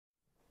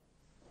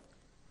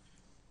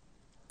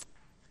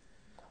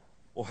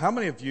Well, how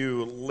many of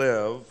you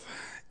live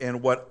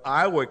in what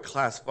I would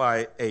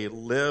classify a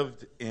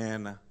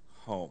lived-in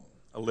home?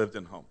 A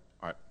lived-in home.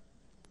 All right.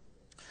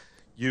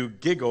 You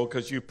giggle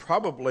because you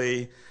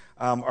probably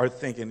are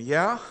thinking,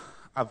 yeah,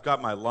 I've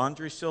got my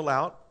laundry still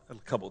out, a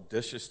couple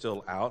dishes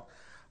still out.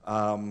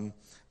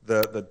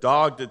 The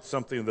dog did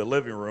something in the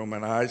living room,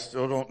 and I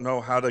still don't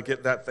know how to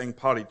get that thing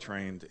potty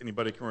trained.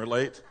 Anybody can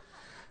relate?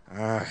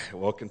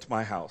 Welcome to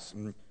my house.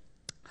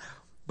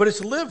 But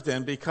it's lived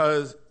in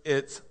because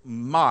it's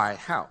my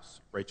house,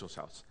 Rachel's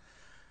house.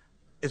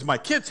 It's my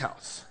kid's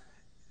house.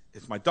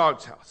 It's my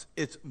dog's house.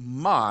 It's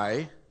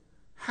my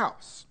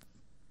house.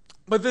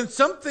 But then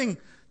something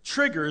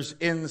triggers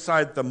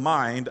inside the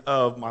mind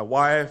of my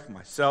wife,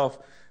 myself,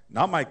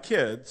 not my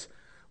kids,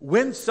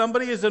 when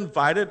somebody is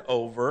invited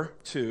over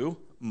to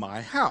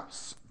my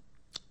house.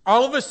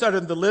 All of a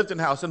sudden, the lived-in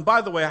house, and by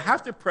the way, I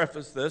have to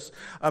preface this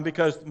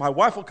because my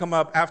wife will come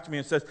up after me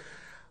and says,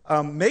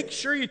 make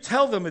sure you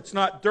tell them it's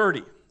not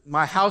dirty.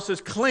 My house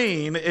is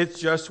clean. It's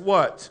just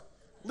what?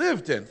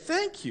 Lived in.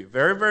 Thank you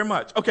very, very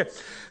much. Okay,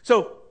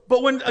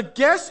 but when a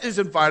guest is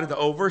invited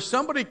over,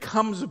 somebody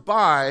comes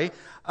by,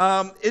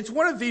 it's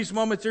one of these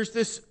moments, there's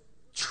this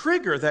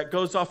trigger that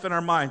goes off in our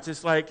minds.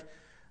 It's like,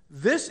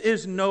 this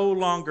is no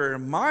longer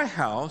my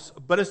house,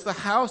 but it's the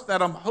house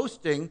that I'm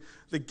hosting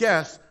the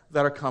guests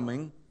that are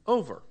coming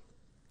over.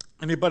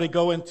 Anybody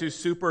go into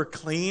super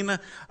clean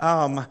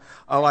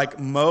like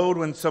mode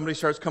when somebody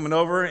starts coming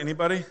over?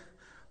 Anybody?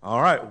 All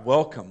right,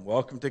 welcome.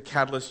 Welcome to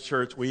Catalyst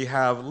Church. We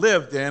have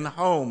lived in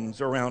homes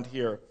around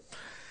here.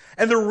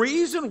 And the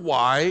reason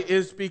why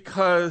is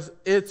because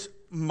it's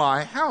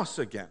my house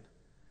again.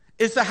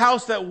 It's the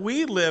house that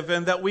we live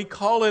in that we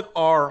call it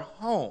our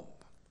home.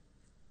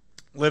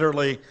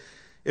 Literally,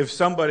 if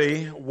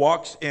somebody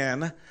walks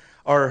in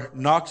or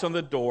knocks on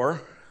the door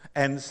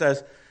and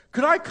says,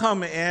 could I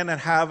come in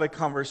and have a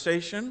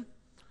conversation?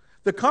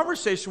 The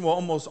conversation will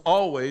almost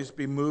always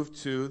be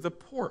moved to the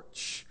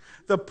porch.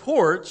 The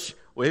porch,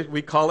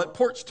 we call it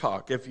porch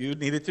talk. If you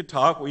needed to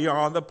talk, we are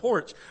on the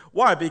porch.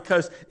 Why?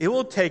 Because it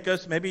will take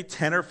us maybe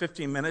 10 or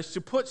 15 minutes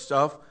to put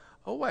stuff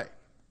away.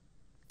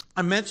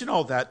 I mention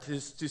all that to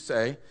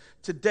say,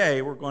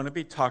 today we're going to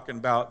be talking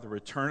about the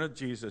return of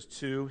Jesus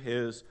to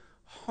his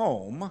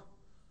home,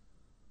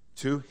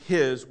 to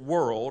his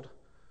world,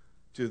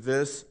 to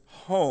this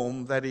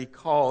home that he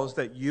calls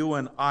that you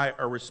and I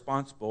are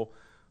responsible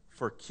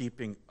for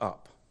keeping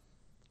up.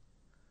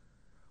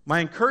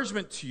 My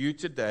encouragement to you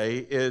today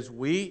is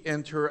we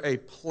enter a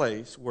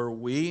place where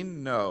we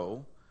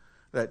know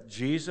that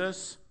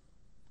Jesus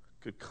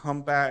could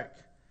come back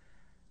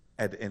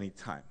at any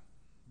time.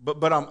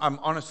 But I'm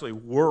honestly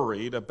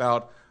worried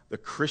about the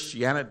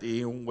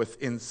Christianity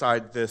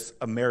inside this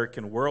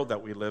American world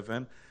that we live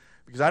in,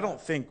 because I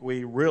don't think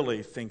we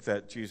really think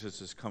that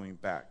Jesus is coming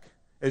back.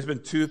 It's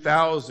been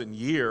 2,000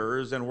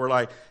 years, and we're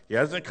like, he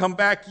hasn't come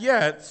back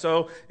yet,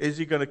 so is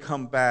he going to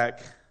come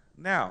back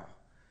now?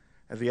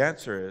 And the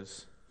answer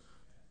is,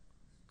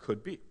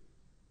 could be.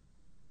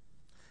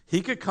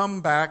 He could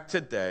come back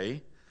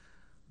today,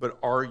 but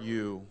are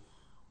you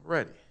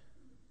ready?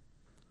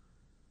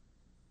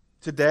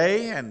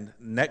 Today and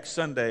next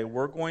Sunday,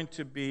 we're going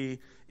to be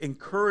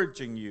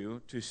encouraging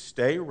you to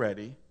stay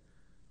ready,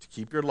 to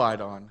keep your light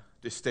on,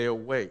 to stay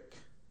awake.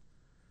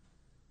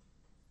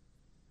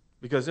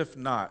 Because if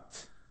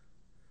not,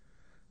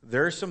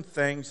 there are some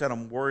things that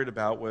I'm worried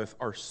about with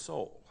our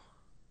soul.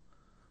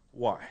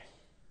 Why?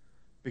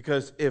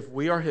 Because if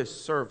we are his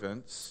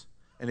servants,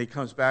 and he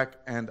comes back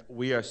and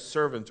we as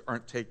servants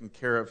aren't taking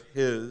care of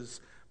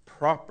his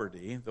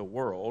property, the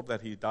world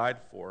that he died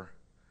for,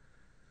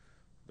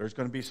 there's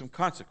going to be some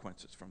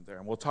consequences from there.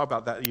 And we'll talk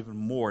about that even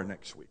more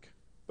next week.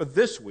 But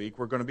this week,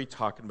 we're going to be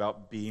talking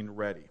about being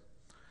ready.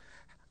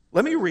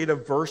 Let me read a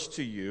verse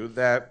to you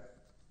that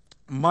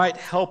might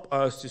help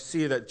us to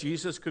see that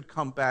Jesus could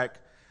come back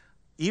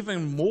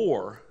even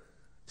more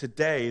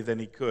today than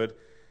he could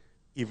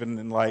even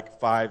in like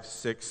 5,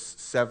 6,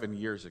 7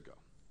 years ago.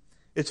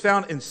 It's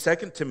found in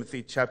 2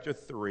 Timothy chapter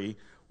 3,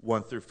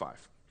 1 through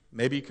 5.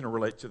 Maybe you can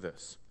relate to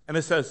this. And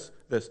it says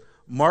this,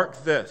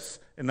 mark this.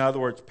 In other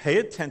words, pay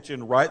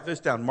attention, write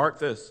this down, mark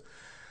this.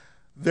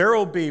 There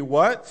will be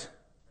what?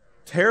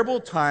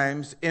 Terrible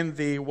times in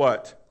the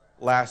what?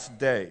 Last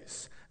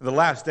days. The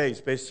last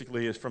days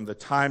basically is from the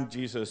time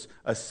Jesus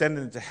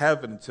ascended into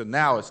heaven to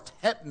now is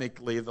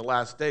technically the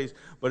last days,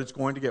 but it's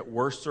going to get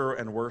worser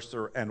and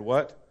worser and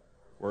what?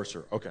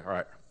 Worser. Okay,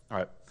 all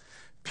right.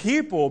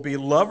 People will be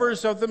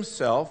lovers of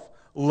themselves,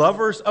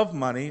 lovers of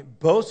money,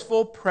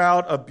 boastful,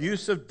 proud,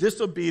 abusive,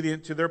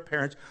 disobedient to their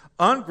parents,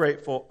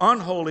 ungrateful,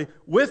 unholy,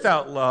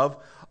 without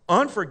love,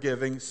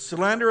 unforgiving,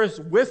 slanderous,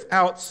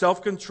 without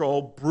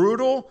self-control,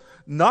 brutal,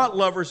 not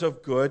lovers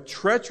of good,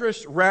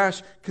 treacherous,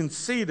 rash,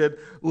 conceited,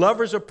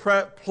 lovers of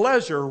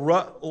pleasure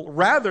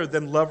rather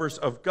than lovers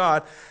of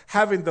God,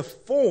 having the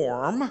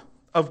form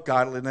of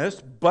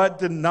godliness, but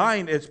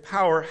denying its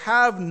power,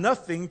 have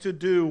nothing to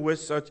do with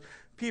such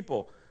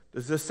people.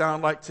 Does this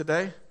sound like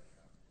today?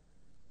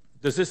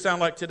 Does this sound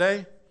like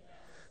today?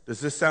 Does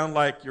this sound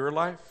like your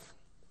life?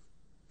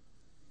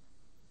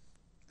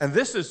 and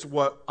this is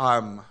what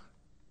I'm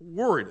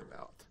worried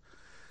about,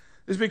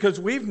 is because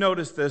we've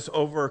noticed this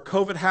over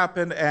COVID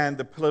happened and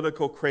the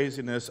political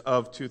craziness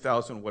of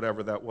 2000,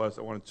 whatever that was.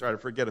 I want to try to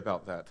forget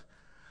about that.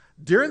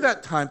 During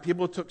that time,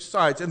 people took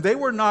sides, and they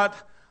were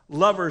not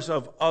lovers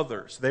of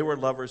others. They were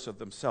lovers of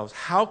themselves.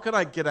 How could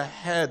I get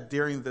ahead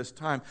during this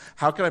time?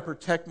 How could I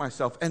protect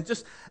myself? And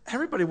just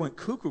everybody went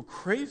cuckoo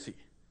crazy.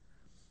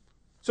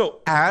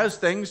 So as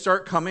things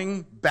start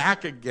coming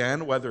back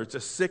again, whether it's a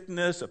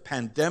sickness, a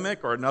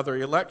pandemic, or another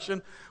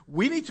election,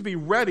 we need to be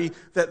ready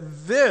that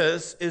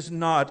this is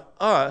not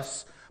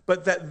us,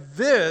 but that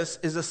this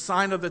is a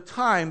sign of the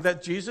time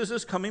that Jesus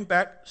is coming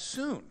back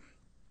soon.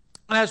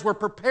 And as we're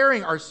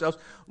preparing ourselves,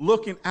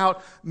 looking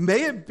out,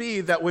 may it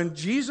be that when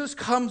Jesus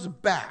comes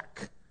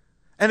back,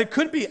 and it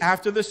could be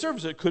after the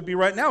service, it could be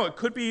right now, it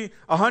could be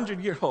 100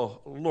 years,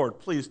 oh Lord,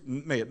 please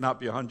may it not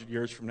be 100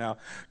 years from now,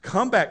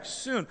 come back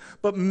soon.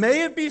 But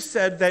may it be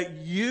said that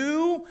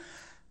you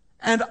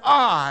and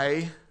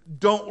I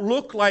don't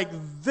look like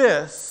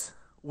this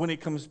when he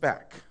comes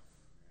back.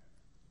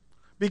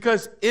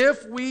 Because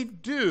if we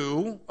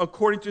do,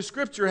 according to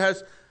Scripture,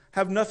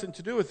 have nothing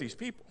to do with these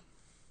people.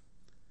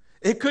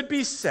 It could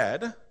be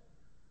said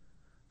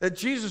that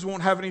Jesus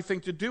won't have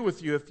anything to do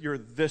with you if you're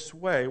this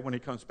way when he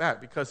comes back,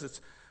 because it's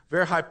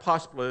very high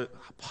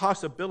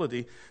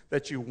possibility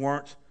that you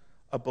weren't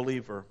a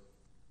believer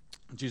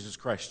in Jesus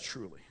Christ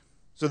truly.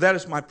 So that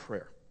is my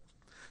prayer.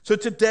 So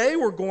today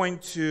I'm going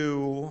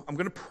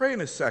to pray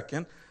in a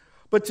second,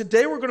 but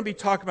today we're going to be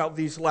talking about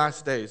these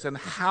last days and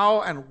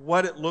how and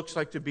what it looks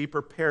like to be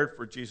prepared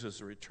for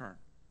Jesus' return.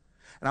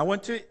 And I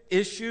want to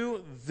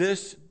issue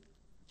this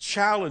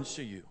challenge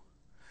to you.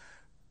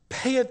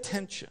 Pay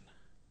attention.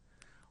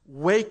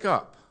 Wake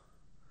up.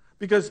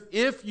 Because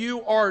if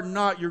you are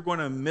not, you're going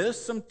to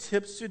miss some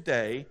tips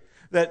today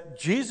that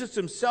Jesus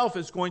himself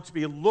is going to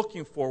be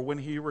looking for when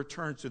he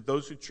returns to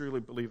those who truly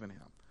believe in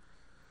him.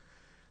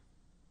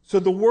 So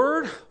the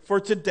word for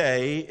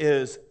today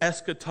is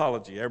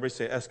eschatology. Everybody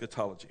say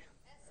eschatology.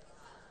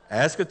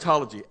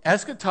 Eschatology.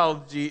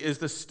 Eschatology is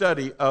the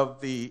study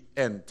of the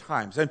end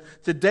times. And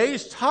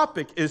today's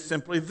topic is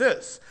simply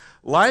this.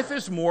 Life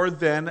is more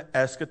than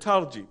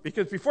eschatology.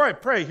 Because before I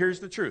pray,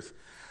 here's the truth.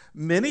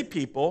 Many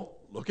people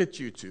look at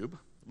YouTube,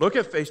 look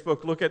at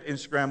Facebook, look at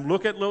Instagram,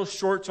 look at little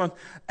shorts on.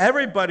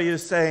 Everybody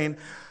is saying,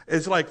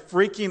 is like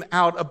freaking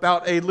out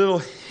about a little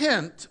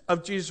hint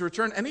of Jesus'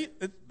 return. And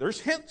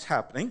there's hints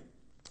happening,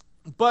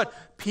 but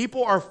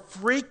people are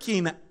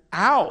freaking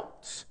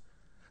out.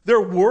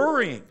 They're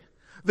worrying.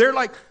 They're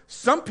like,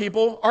 some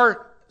people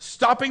are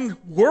stopping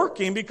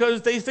working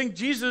because they think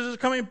Jesus is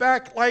coming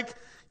back like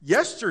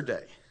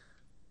yesterday.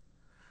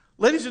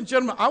 Ladies and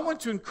gentlemen, I want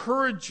to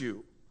encourage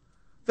you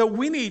that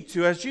we need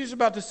to, as Jesus is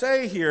about to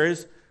say here,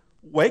 is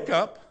wake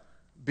up,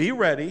 be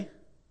ready,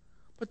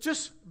 but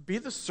just be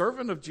the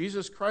servant of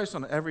Jesus Christ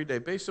on an everyday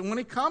basis. And when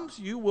he comes,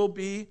 you will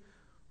be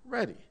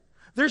ready.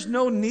 There's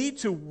no need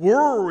to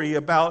worry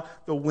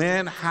about the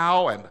when,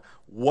 how, and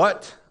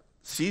what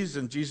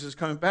season Jesus is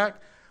coming back.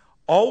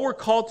 All we're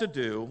called to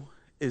do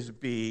is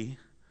be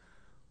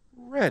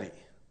ready.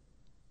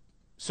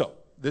 So,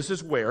 this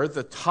is where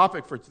the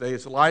topic for today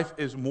is life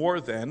is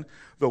more than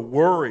the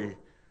worry,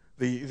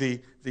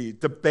 the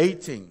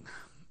debating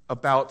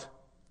about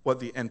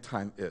what the end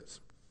time is.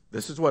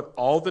 This is what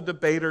all the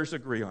debaters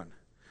agree on.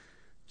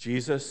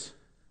 Jesus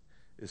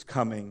is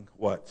coming,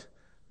 what?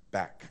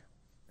 Back.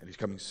 And he's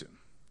coming soon.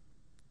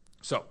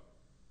 So,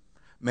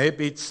 may it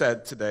be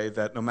said today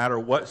that no matter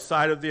what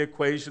side of the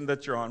equation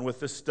that you're on with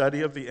the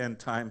study of the end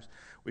times,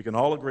 we can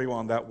all agree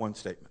on that one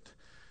statement.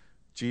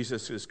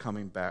 Jesus is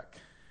coming back.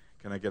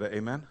 Can I get an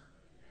amen?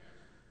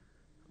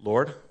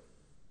 Lord,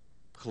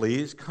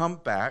 please come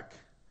back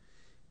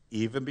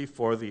even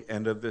before the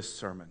end of this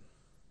sermon.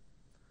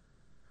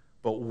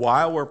 But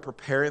while we're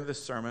preparing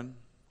this sermon,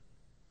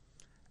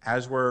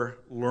 as we're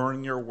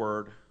learning your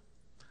word,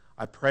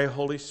 I pray,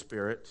 Holy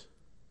Spirit,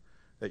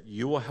 that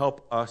you will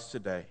help us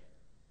today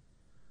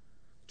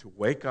to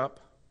wake up,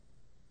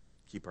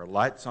 keep our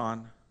lights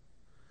on,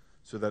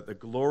 so that the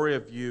glory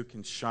of you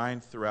can shine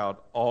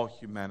throughout all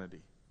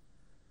humanity.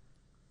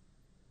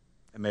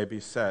 It may be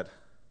said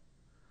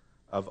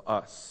of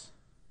us,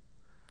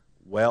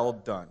 well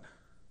done,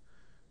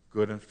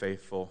 good and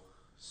faithful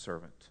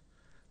servant,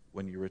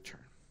 when you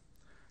return.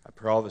 I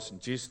pray all this in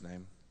Jesus'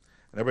 name.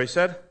 And everybody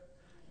said,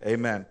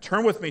 amen.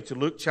 Turn with me to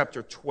Luke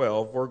chapter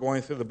 12. We're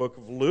going through the book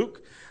of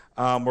Luke.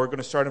 We're going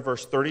to start in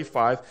verse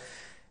 35.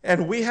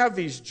 And we have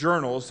these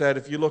journals that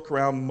if you look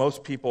around,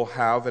 most people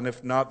have, and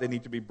if not, they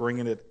need to be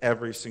bringing it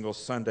every single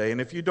Sunday. And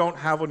if you don't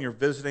have one, you're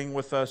visiting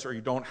with us, or you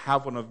don't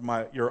have one of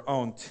your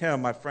own,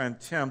 Tim, my friend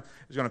Tim,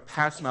 is going to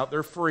pass them out.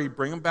 They're free.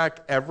 Bring them back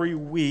every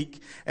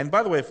week. And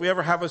by the way, if we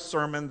ever have a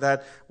sermon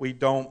that we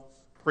don't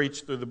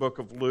preach through the book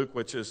of Luke,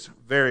 which is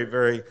very,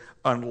 very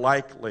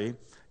unlikely,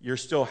 you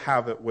still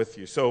have it with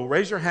you. So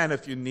raise your hand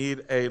if you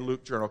need a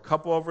Luke journal. A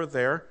couple over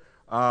there.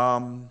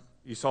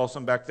 You saw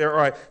some back there. All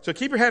right, so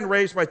keep your hand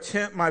raised.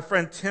 My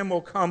friend Tim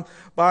will come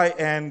by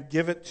and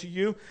give it to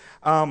you.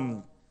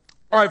 All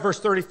right,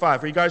 verse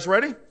 35. Are you guys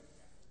ready?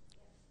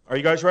 Are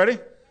you guys ready?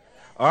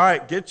 All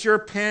right, get your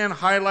pen,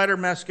 highlighter,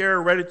 mascara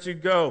ready to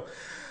go.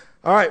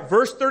 All right,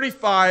 verse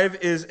 35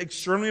 is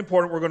extremely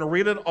important. We're going to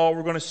read it all.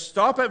 We're going to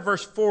stop at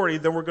verse 40.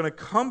 Then we're going to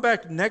come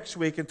back next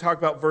week and talk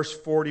about verse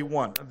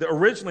 41.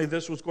 Originally,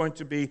 this was going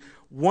to be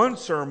one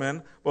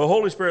sermon, but the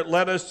Holy Spirit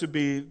led us to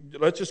be,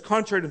 let's just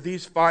concentrate on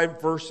these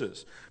 5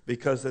 verses,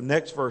 because the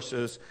next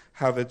verses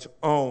have its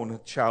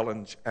own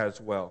challenge as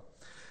well.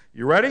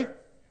 You ready?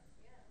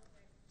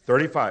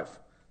 35.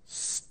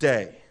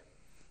 Stay.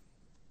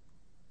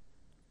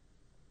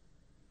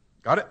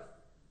 Got it?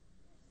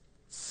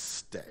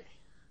 Stay.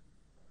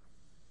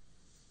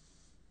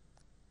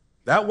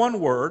 That one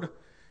word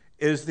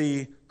is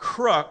the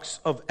crux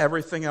of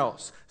everything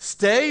else.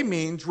 Stay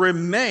means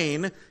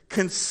remain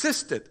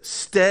consistent.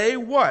 Stay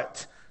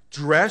what?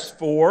 Dress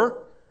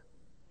for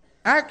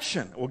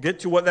action. We'll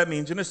get to what that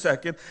means in a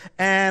second.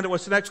 And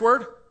what's the next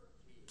word?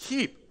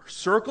 Keep.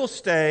 Circle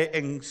stay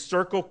and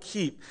circle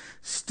keep.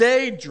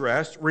 Stay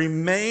dressed,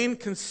 remain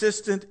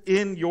consistent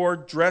in your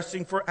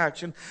dressing for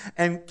action,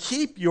 and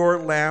keep your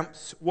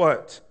lamps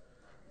what?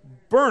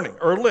 Burning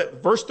or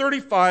lit. Verse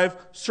 35,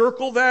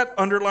 circle that,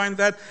 underline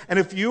that. And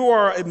if you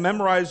are a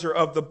memorizer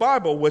of the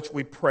Bible, which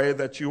we pray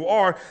that you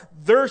are,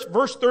 verse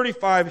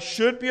 35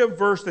 should be a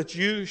verse that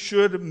you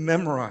should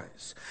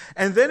memorize.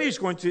 And then he's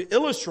going to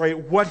illustrate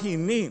what he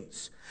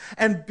means.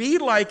 And be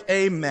like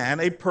a man,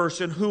 a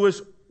person who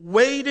is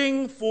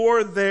waiting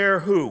for their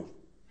who?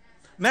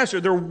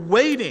 Master. They're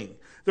waiting.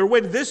 They're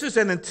waiting. This is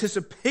an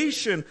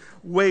anticipation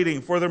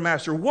waiting for their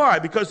master. Why?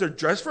 Because they're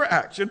dressed for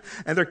action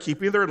and they're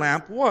keeping their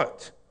lamp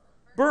what?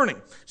 Burning.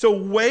 So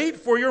wait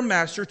for your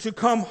master to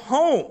come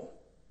home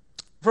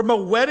from a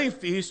wedding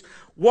feast.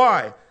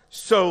 Why?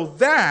 So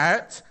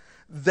that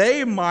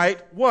they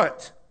might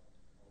what?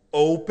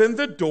 Open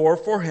the door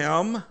for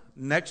him.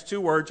 Next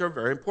 2 words are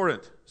very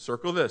important.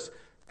 Circle this.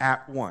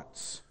 At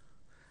once.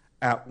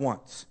 At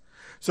once.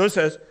 So it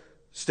says,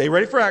 stay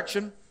ready for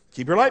action,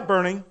 keep your light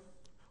burning,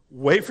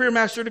 wait for your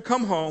master to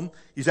come home.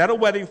 He's at a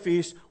wedding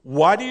feast.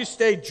 Why do you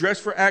stay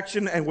dressed for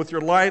action and with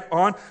your light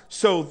on?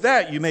 So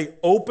that you may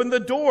open the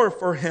door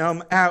for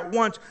him at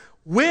once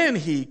when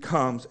he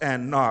comes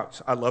and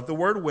knocks. I love the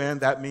word when.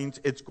 That means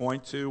it's going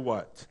to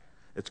what?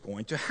 It's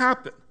going to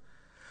happen.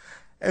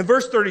 And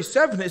verse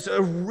 37 is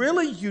a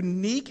really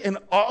unique and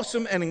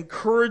awesome and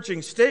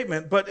encouraging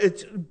statement, but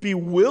it's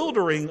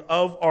bewildering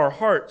of our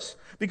hearts.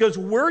 Because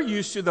we're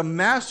used to the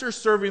master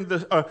serving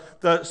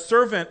the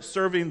servant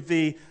serving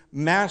the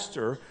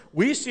master.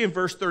 We see in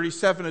verse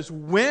 37 is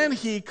when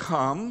he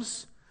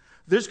comes,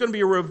 there's going to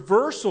be a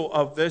reversal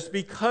of this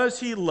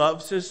because he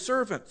loves his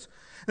servants.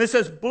 And it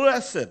says,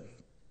 blessed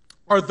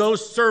are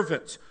those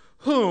servants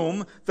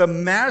whom the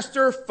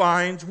master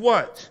finds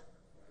what?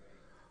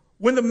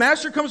 When the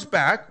master comes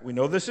back, we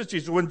know this is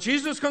Jesus. When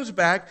Jesus comes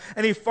back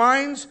and he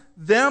finds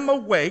them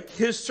awake,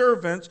 his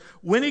servants,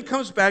 when he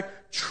comes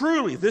back,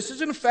 truly, this is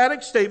an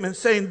emphatic statement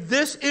saying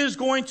this is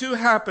going to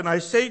happen. I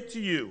say to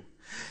you,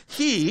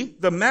 he,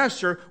 the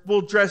master, will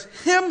dress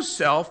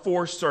himself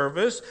for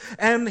service,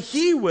 and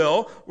he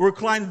will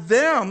recline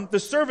them,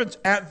 the servants,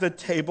 at the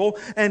table,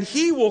 and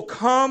he will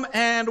come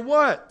and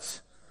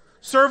what?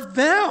 Serve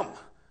them.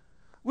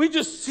 We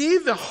just see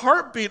the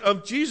heartbeat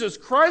of Jesus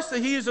Christ,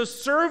 that he is a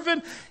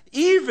servant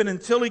even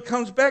until he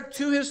comes back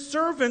to his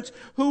servants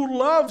who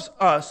loves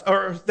us,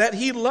 or that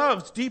he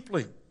loves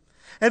deeply.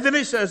 And then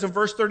he says in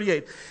verse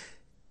 38,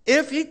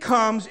 if he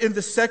comes in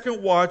the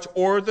second watch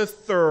or the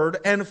third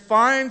and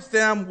finds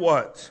them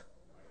what?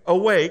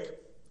 Awake,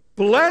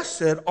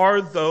 blessed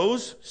are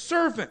those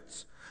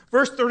servants.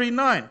 Verse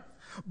 39,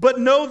 but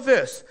know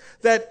this,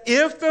 that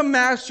if the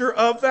master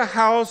of the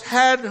house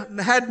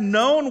had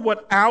known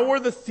what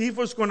hour the thief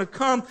was going to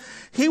come,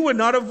 he would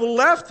not have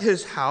left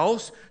his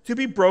house to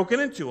be broken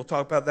into. We'll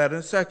talk about that in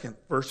a second.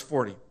 Verse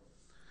 40.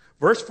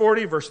 Verse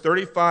 40, verse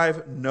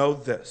 35, know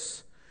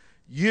this.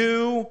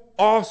 You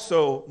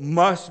also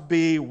must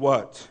be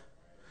what?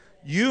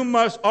 You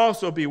must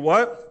also be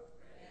what?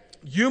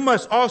 You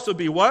must also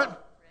be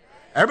what?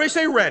 Everybody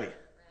say ready.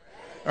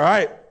 All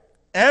right.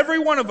 Every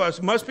one of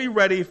us must be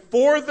ready,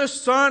 for the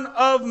Son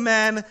of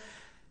Man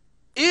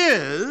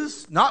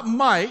is, not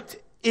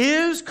might,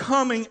 is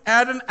coming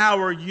at an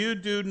hour you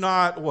do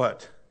not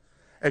what?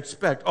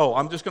 Expect. Oh,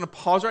 I'm just going to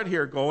pause right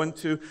here, go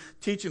into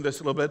teaching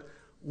this a little bit.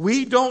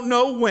 We don't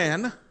know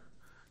when,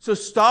 so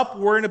stop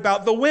worrying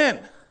about the when.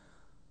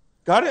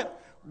 Got it?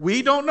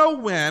 We don't know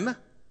when,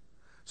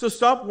 so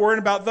stop worrying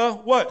about the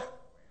what?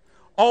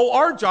 Oh,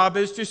 our job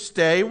is to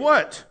stay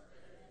what?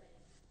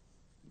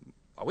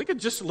 We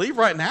could just leave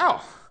right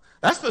now.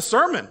 That's the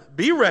sermon.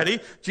 Be ready.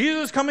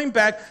 Jesus is coming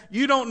back.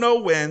 You don't know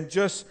when.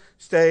 Just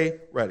stay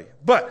ready.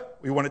 But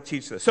we want to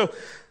teach this. So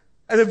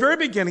at the very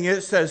beginning,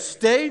 it says,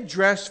 stay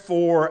dressed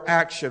for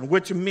action,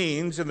 which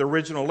means in the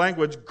original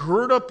language,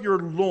 gird up your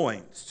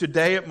loins.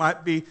 Today it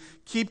might be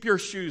keep your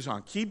shoes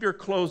on, keep your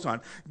clothes on,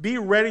 be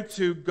ready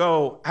to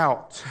go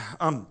out.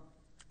 I don't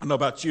know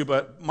about you,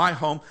 but my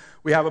home,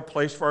 we have a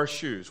place for our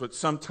shoes, which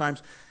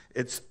sometimes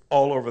it's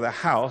all over the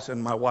house,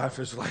 and my wife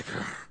is like,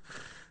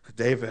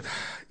 David,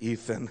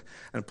 Ethan,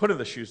 and putting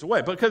the shoes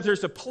away. Because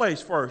there's a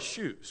place for our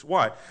shoes.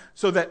 Why?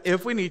 So that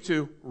if we need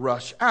to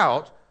rush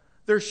out,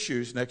 there's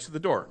shoes next to the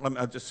door. I'm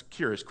just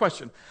curious.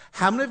 Question.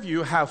 How many of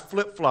you have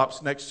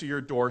flip-flops next to your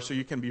door so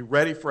you can be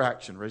ready for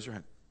action? Raise your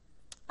hand.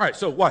 All right,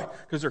 so why?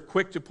 Because they're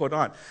quick to put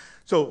on.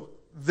 So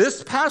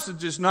this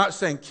passage is not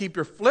saying keep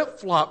your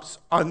flip-flops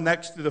on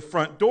next to the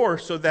front door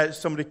so that if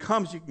somebody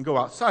comes, you can go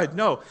outside.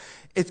 No,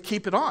 it's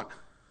keep it on.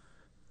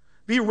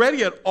 Be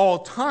ready at all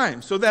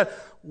times so that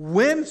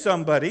when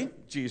somebody,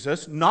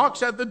 Jesus,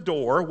 knocks at the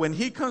door, when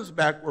he comes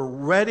back, we're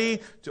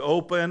ready to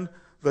open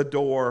the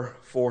door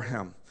for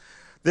him.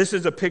 This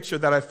is a picture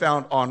that I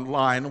found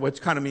online,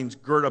 which kind of means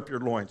gird up your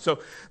loins.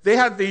 So they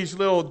had these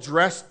little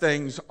dress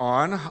things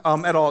on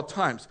at all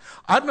times.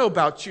 I don't know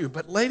about you,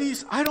 but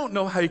ladies, I don't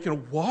know how you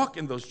can walk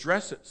in those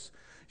dresses.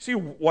 See,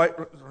 you walk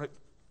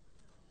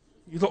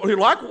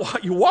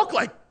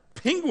like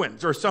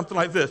penguins or something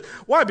like this.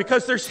 Why?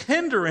 Because there's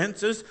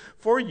hindrances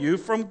for you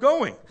from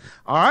going.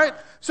 All right?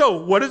 So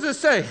what does it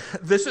say?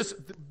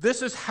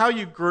 This is how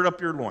you gird up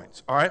your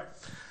loins. All right?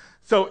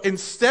 So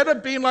instead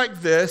of being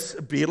like this,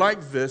 be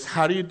like this.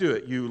 How do you do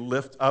it? You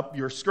lift up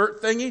your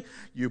skirt thingy,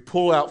 you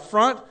pull out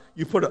front,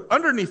 you put it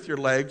underneath your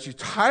legs, you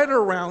tie it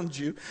around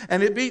you,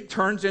 and it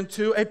turns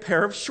into a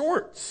pair of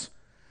shorts.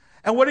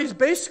 And what he's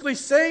basically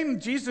saying,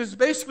 Jesus is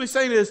basically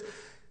saying is,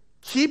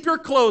 keep your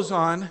clothes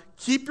on,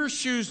 keep your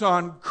shoes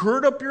on,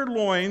 gird up your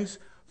loins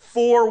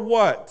for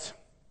what?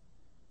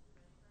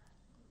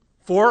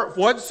 For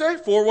what did it say?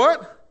 For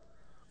what?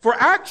 For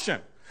action.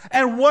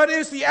 And what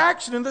is the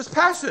action in this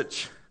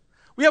passage?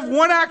 We have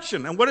one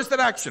action, and what is that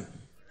action?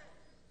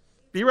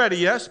 Be ready,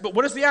 yes, but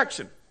what is the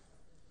action?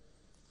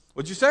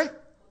 What'd you say?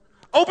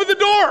 Open the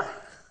door.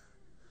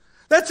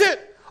 That's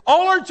it.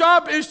 All our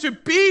job is to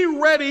be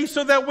ready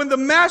so that when the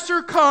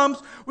master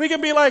comes, we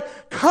can be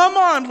like, come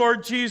on,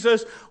 Lord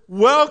Jesus,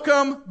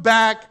 welcome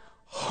back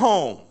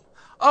home.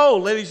 Oh,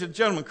 ladies and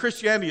gentlemen,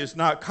 Christianity is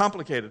not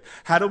complicated.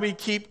 How do we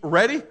keep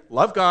ready?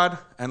 Love God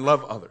and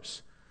love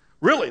others.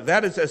 Really,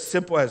 that is as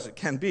simple as it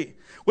can be.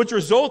 Which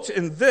results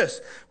in this.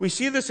 We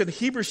see this in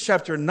Hebrews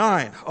chapter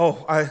 9.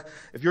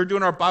 If you're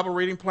doing our Bible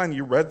reading plan,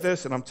 you read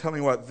this, and I'm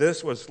telling you what,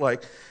 this was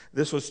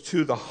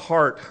to the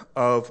heart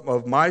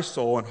of my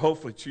soul and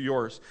hopefully to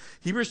yours.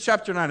 Hebrews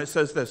chapter 9, it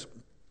says this,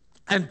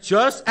 and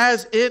just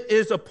as it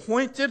is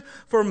appointed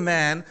for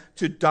man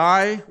to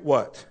die,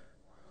 what?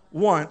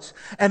 Once.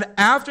 And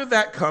after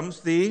that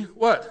comes the,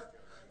 what?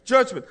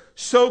 Judgment.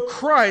 So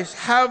Christ,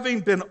 having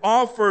been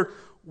offered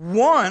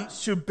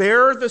once to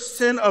bear the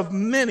sin of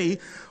many,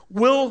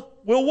 will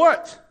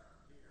what?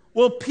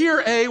 Will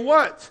appear a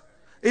what?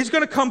 He's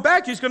going to come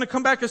back. He's going to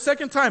come back a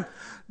second time.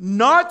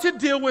 Not to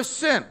deal with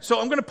sin. So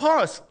I'm going to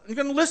pause. You're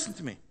going to listen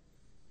to me.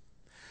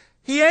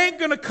 He ain't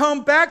going to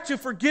come back to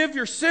forgive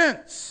your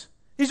sins.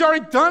 He's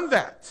already done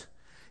that.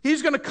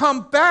 He's going to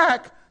come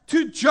back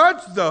to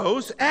judge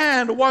those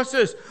and, watch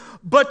this,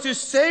 but to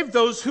save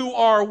those who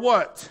are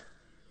what?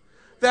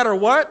 That are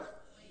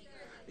what?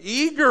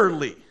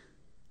 Eagerly.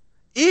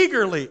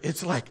 Eagerly.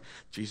 It's like,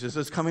 Jesus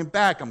is coming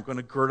back. I'm going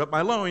to gird up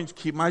my loins,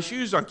 keep my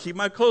shoes on, keep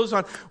my clothes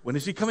on. When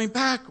is he coming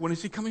back? When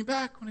is he coming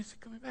back? When is he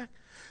coming back?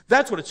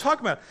 That's what it's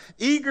talking about.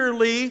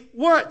 Eagerly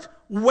what?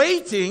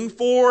 Waiting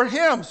for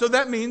him. So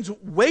that means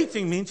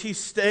waiting means he's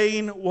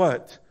staying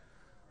what?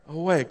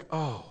 Awake.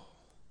 Oh.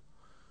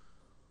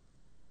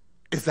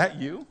 Is that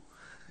you?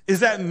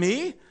 Is that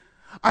me?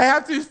 I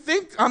have to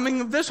think,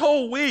 this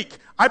whole week,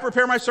 I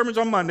prepare my sermons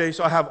on Monday,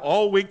 so I have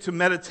all week to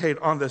meditate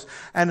on this.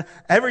 And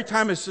every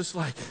time it's just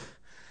like,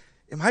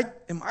 am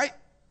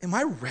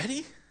I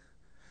ready?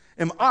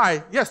 Am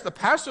I, yes, the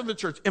pastor of the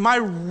church, am I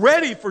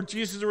ready for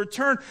Jesus to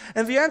return?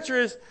 And the answer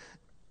is,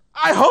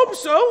 I hope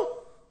so.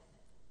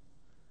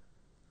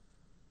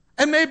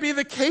 It may be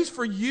the case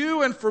for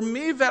you and for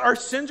me that our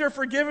sins are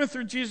forgiven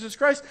through Jesus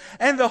Christ.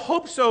 And the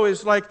hope so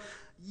is like,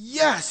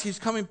 yes, he's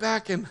coming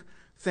back, and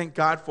thank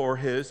God for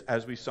his,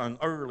 as we sung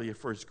earlier,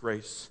 for his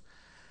grace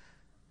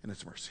and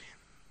his mercy.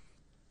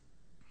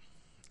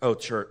 Oh,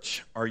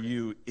 church, are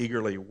you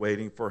eagerly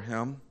waiting for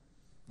him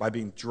by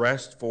being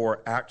dressed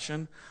for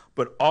action?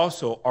 But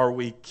also, are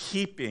we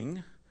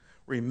keeping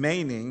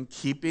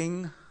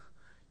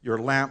your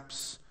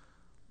lamps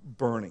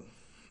burning?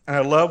 And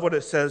I love what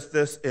it says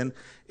this in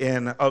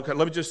okay,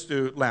 let me just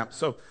do lamps.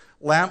 So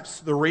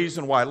lamps, the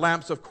reason why.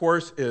 Lamps, of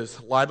course,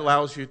 is light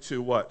allows you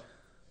to what?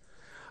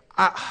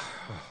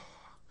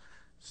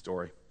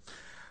 Story.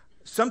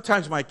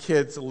 Sometimes my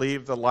kids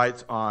leave the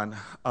lights on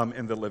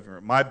in the living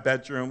room. My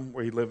bedroom,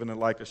 where you live in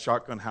a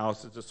shotgun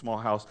house, it's a small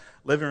house.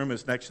 Living room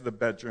is next to the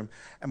bedroom.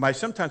 And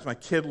sometimes my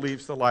kid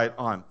leaves the light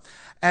on.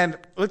 And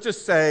let's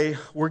just say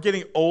we're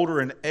getting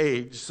older in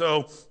age,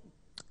 so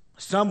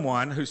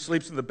someone who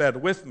sleeps in the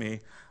bed with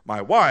me,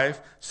 my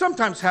wife,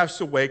 sometimes has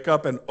to wake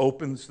up and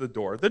opens the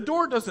door. The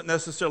door doesn't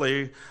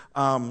necessarily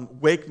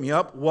wake me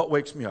up. What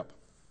wakes me up?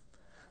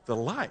 The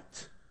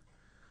light.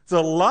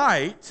 The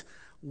light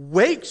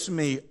wakes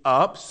me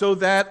up so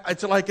that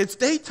it's like it's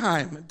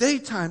daytime,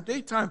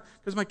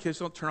 because my kids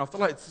don't turn off the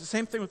light. It's the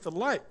same thing with the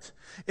light.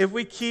 If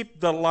we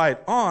keep the light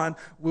on,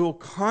 we'll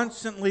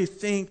constantly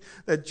think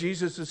that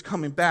Jesus is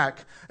coming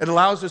back. It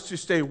allows us to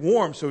stay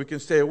warm so we can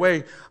stay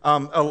away.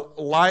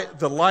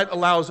 The light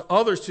allows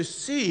others to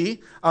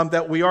see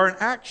that we are in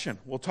action.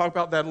 We'll talk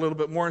about that a little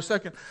bit more in a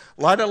second.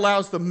 Light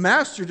allows the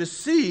master to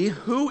see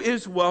who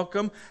is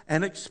welcome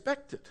and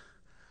expected.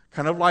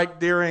 Kind of like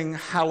during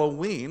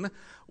Halloween,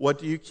 what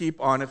do you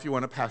keep on if you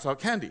want to pass out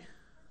candy?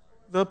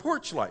 The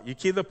porch light. You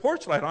keep the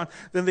porch light on,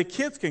 then the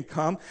kids can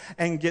come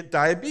and get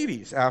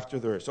diabetes after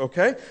this,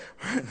 okay?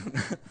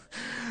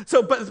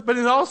 But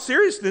in all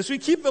seriousness, we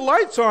keep the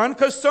lights on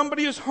because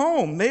somebody is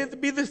home. May it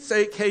be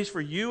the case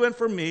for you and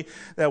for me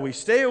that we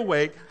stay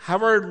awake,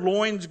 have our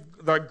loins,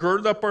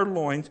 gird up our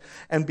loins,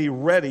 and be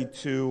ready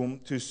to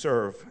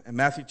serve. And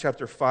Matthew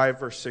chapter 5,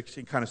 verse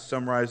 16 kind of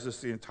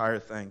summarizes the entire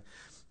thing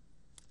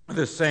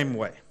the same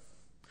way.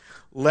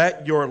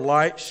 Let your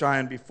light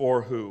shine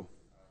before who?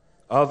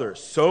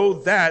 Others, so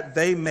that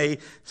they may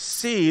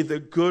see the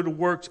good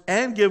works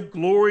and give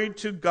glory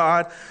to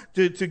God,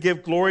 to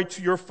give glory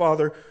to your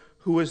Father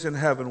who is in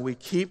heaven. We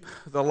keep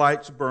the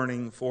lights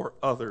burning for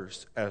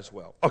others as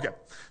well. Okay,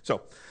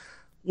 so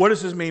what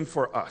does this mean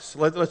for us?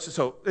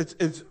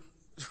 It's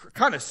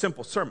kind of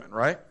simple sermon,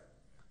 right?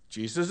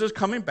 Jesus is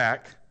coming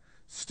back.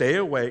 Stay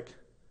awake.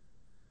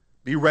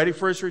 Be ready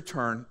for his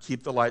return.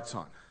 Keep the lights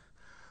on.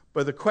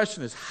 But the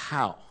question is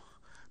how?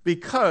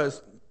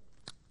 Because,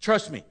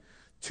 trust me,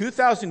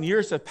 2,000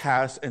 years have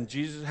passed and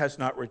Jesus has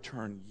not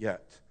returned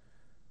yet.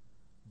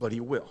 But he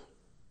will.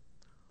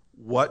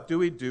 What do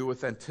we do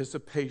with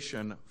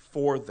anticipation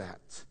for that?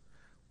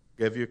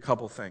 I'll give you a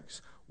couple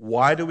things.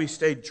 Why do we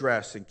stay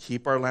dressed and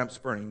keep our lamps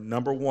burning?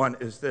 Number one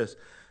is this.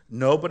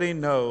 Nobody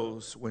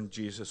knows when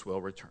Jesus will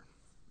return.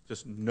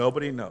 Just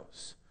nobody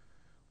knows.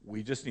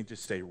 We just need to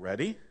stay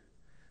ready,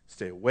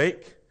 stay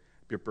awake,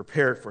 be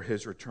prepared for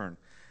his return.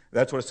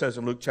 That's what it says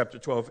in Luke chapter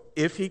 12.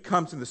 If he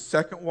comes in the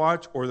second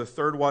watch or the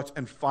third watch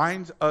and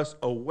finds us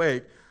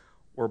awake,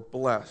 we're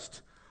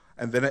blessed.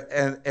 And then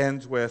it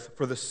ends with,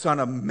 for the Son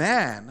of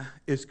Man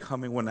is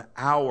coming when an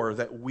hour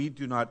that we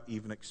do not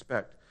even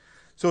expect.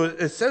 So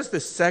it says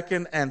the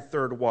second and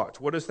third watch.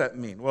 What does that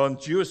mean? Well, in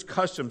Jewish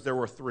customs, there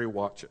were 3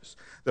 watches.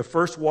 The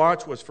first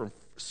watch was from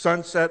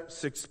sunset,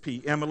 6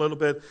 p.m. a little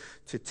bit,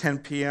 to 10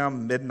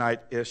 p.m.,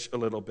 midnight-ish a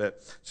little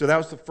bit. So that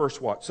was the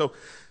first watch. So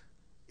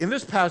in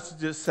this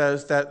passage, it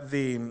says that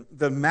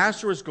the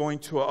master is going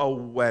to a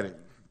wedding.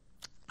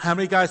 How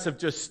many guys have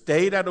just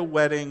stayed at a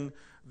wedding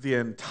the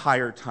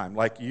entire time?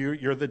 Like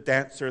you're the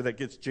dancer that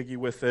gets jiggy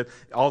with it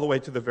all the way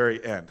to the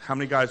very end. How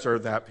many guys are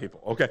that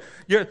people? Okay.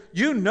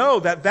 You know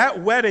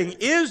that wedding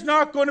is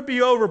not going to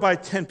be over by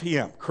 10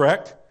 p.m.,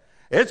 correct?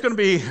 It's going to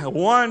be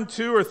 1,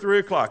 2, or 3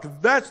 o'clock.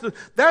 That's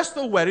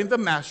the wedding the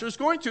master is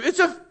going to. It's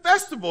a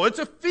festival. It's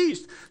a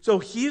feast. So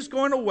he's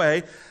going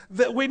away.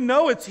 That we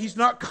know he's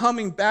not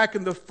coming back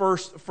in the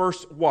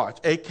first watch.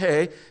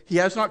 A.k.a. he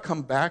has not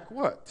come back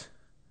what?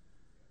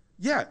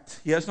 Yet.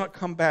 He has not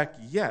come back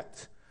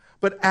yet.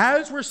 But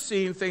as we're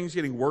seeing things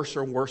getting worse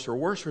and worse and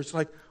worse, it's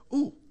like,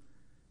 ooh,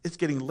 it's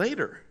getting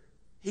later.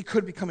 He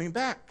could be coming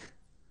back.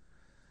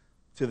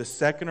 To the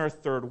second or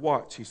third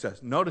watch, he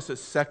says. Notice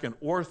it's second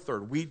or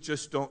third. We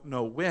just don't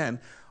know when.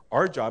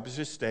 Our job is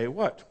to stay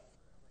what?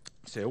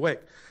 Stay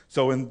awake.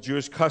 So in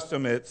Jewish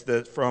custom, it's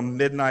from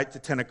midnight to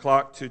 10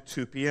 o'clock to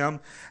 2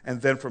 p.m.,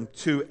 and then from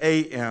 2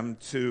 a.m.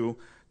 to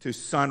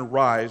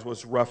sunrise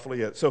was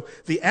roughly it. So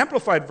the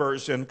Amplified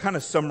Version kind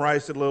of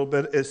summarized it a little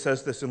bit. It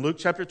says this. In Luke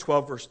chapter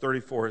 12, verse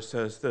 34, it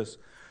says this.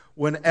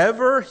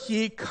 Whenever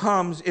he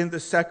comes in the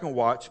second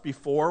watch,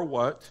 before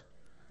what?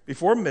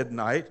 Before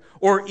midnight,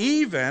 or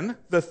even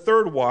the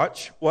third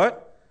watch,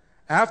 what?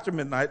 After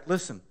midnight,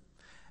 listen.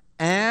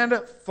 And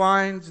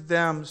finds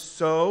them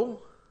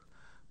so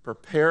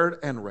prepared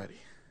and ready.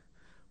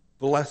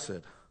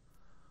 Blessed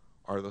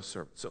are the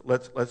servants. So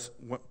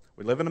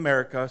we live in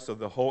America, so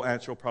the whole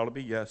answer will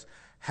probably be yes.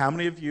 How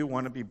many of you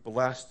want to be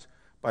blessed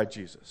by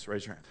Jesus?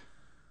 Raise your hand.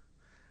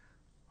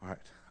 All right.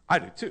 I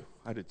do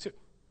too.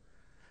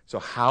 So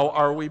how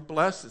are we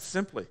blessed? It's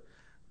simply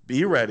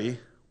be ready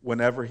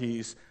whenever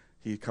he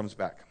comes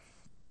back.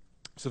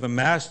 So the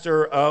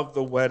master of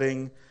the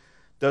wedding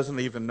doesn't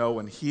even know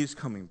when he's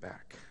coming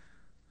back.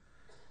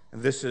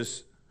 And this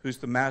is, who's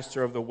the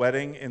master of the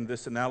wedding in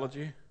this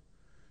analogy?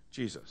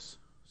 Jesus.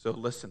 So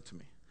listen to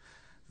me.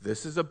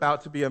 This is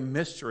about to be a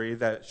mystery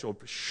that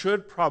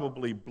should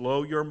probably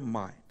blow your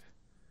mind.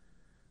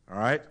 All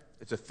right?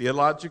 It's a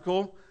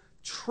theological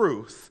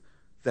truth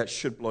that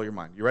should blow your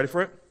mind. You ready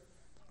for it?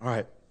 All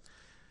right.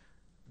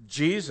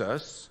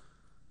 Jesus,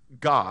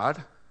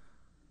 God,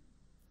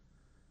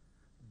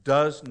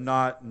 does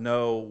not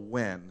know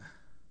when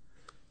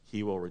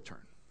he will return.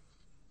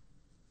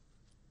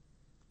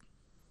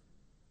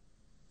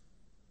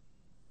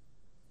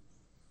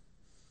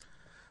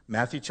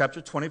 Matthew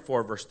chapter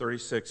 24, verse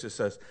 36, it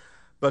says,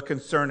 but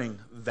concerning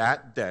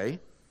that day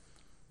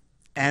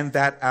and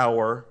that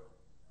hour,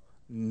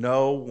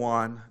 No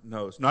one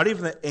knows. Not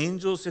even the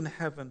angels in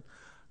heaven,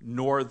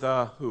 nor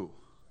the who?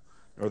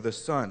 Nor the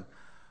Son,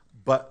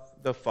 but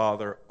the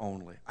Father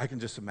only. I can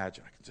just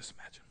imagine.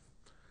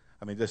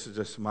 I mean, this is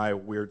just my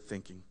weird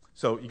thinking.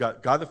 So you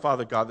got God the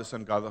Father, God the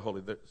Son, God the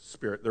Holy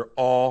Spirit. They're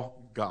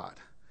all God.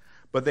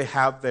 But they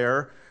have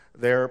their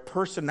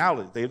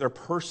personality. They're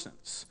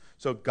persons.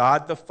 So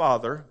God the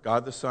Father,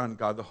 God the Son,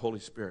 God the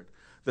Holy Spirit.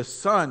 The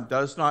Son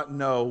does not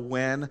know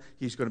when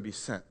he's going to be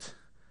sent,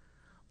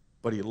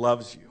 but he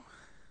loves you.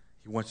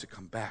 He wants to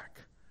come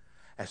back.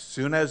 As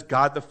soon as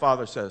God the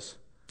Father says,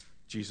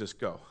 Jesus,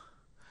 go,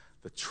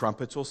 the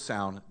trumpets will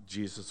sound,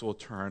 Jesus will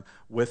turn,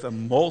 with a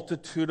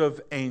multitude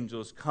of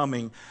angels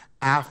coming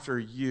after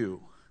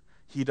you.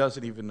 He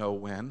doesn't even know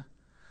when.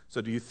 So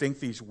do you think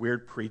these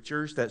weird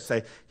preachers that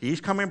say,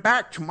 he's coming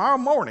back tomorrow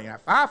morning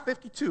at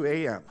 5:52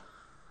 a.m.,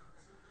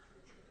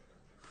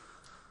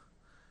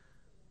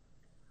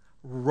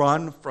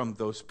 run from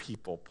those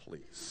people,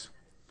 please.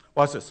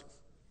 Watch this.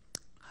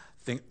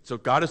 So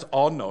God is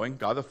all-knowing.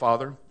 God the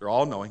Father, they're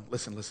all-knowing.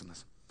 Listen.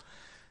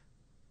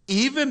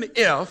 Even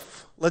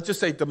if, let's just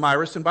say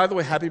Damaris, and by the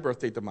way, happy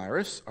birthday,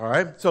 Damaris, all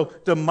right? So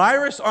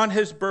Damaris, on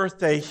his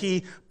birthday,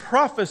 he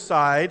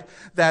prophesied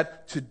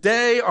that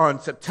today, on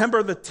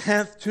September the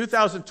 10th,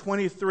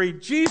 2023,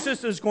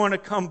 Jesus is going to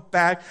come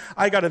back.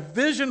 I got a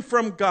vision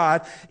from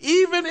God.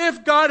 Even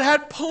if God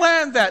had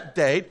planned that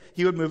date,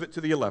 he would move it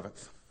to the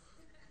 11th.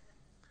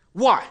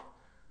 Why?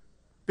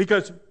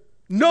 Because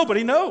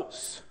nobody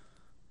knows.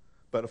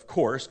 But of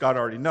course, God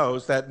already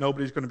knows that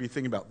nobody's going to be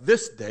thinking about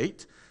this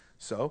date.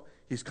 So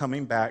he's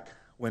coming back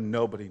when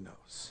nobody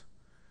knows.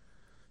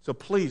 So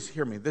please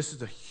hear me. This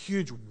is a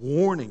huge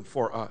warning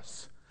for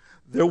us.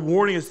 The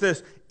warning is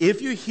this.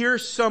 If you hear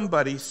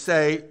somebody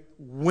say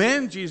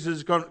when Jesus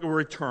is going to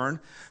return,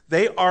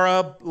 they are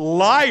a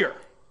liar.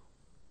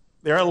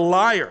 They're a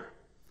liar.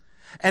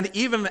 And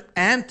even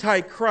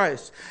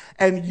antichrist.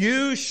 And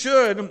you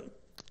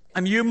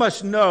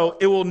must know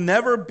it will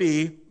never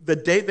be the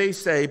date they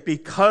say,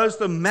 because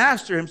the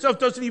master himself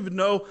doesn't even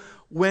know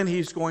when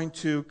he's going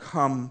to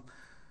come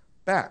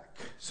back.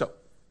 So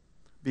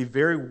be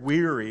very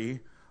weary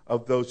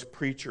of those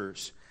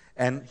preachers.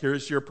 And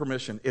here's your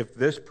permission. If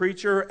this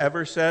preacher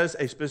ever says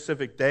a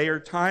specific day or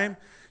time,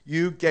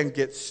 you can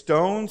get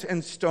stones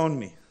and stone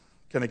me.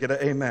 Can I get an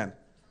amen?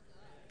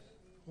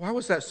 Why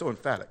was that so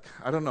emphatic?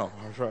 I don't know.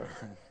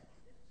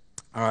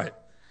 All right.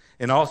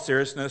 In all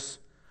seriousness,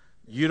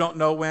 you don't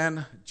know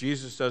when.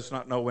 Jesus does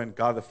not know when.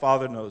 God the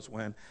Father knows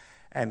when.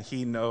 And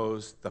he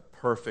knows the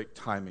perfect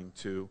timing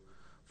to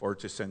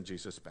send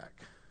Jesus back.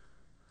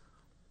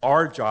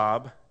 Our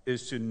job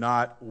is to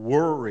not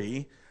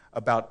worry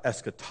about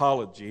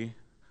eschatology.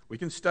 We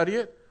can study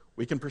it.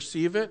 We can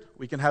perceive it.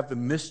 We can have the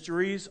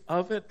mysteries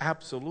of it.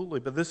 Absolutely.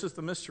 But this is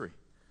the mystery.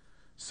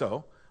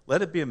 So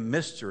let it be a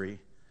mystery.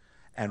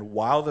 And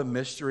while the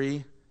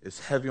mystery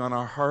is heavy on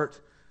our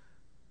heart,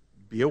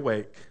 be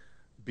awake,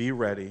 be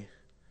ready,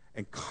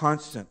 and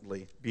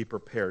constantly be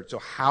prepared. So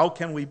how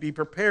can we be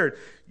prepared,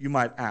 you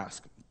might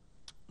ask?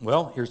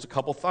 Well, here's a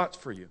couple thoughts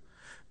for you.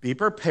 Be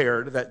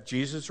prepared that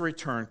Jesus'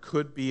 return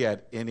could be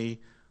at any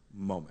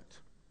moment.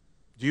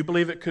 Do you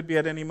believe it could be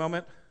at any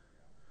moment?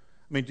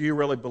 I mean, do you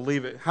really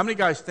believe it? How many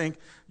guys think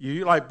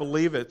you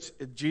believe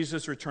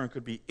Jesus' return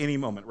could be any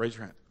moment? Raise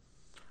your hand.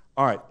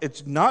 All right,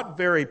 it's not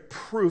very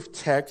proof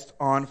text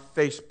on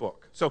Facebook.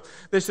 So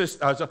this is,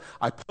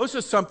 I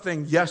posted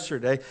something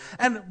yesterday,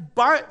 and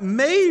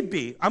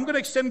maybe I'm going to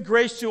extend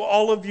grace to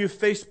all of you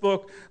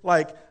Facebook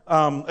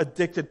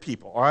addicted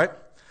people. All right.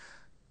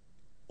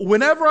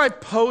 Whenever I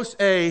post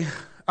a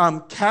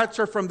cats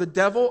are from the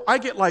devil, I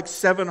get like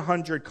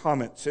 700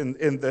 comments in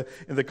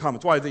the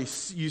comments. Why?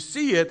 You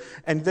see it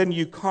and then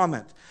you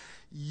comment.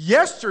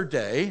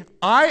 Yesterday,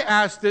 I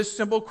asked this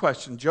simple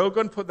question. Joe,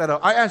 go and put that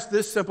up. I asked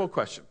this simple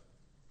question.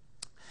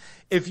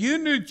 If you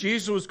knew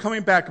Jesus was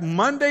coming back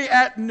Monday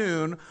at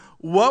noon,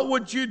 what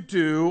would you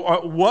do,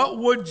 or what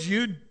would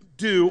you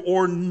do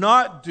or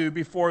not do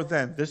before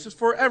then? This is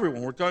for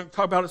everyone. We're talking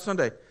about it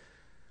Sunday.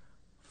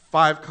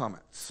 5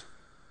 comments.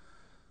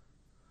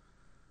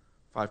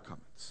 5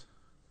 comments.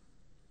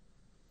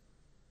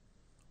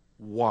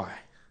 Why?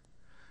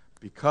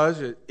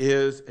 Because it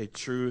is a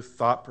true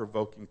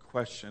thought-provoking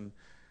question.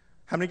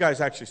 How many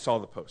guys actually saw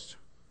the post?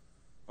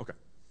 Okay.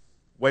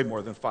 Way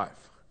more than 5.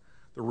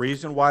 The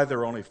reason why there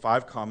are only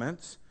 5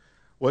 comments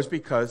was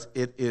because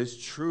it is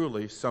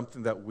truly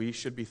something that we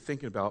should be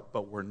thinking about,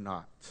 but we're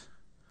not.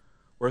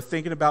 We're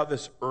thinking about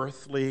this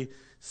earthly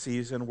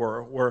season.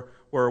 We're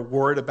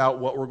worried about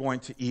what we're going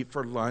to eat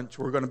for lunch.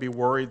 We're going to be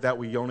worried that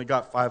we only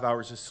got 5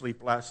 hours of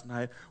sleep last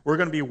night. We're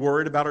going to be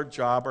worried about our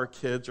job, our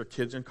kids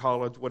in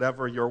college,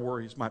 whatever your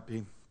worries might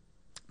be.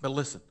 But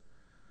listen,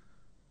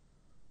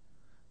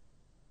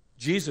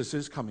 Jesus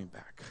is coming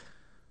back.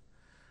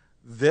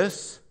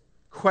 This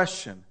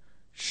question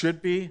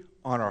should be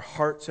on our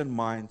hearts and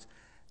minds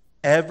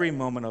every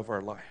moment of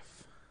our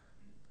life,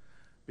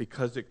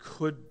 because it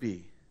could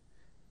be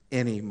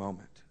any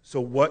moment.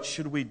 So what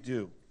should we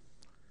do?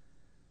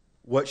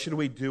 What should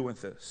we do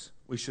with this?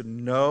 We should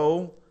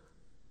know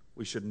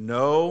we should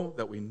know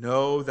that we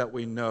know that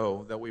we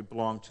know that we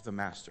belong to the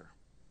Master.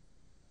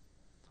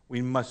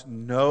 We must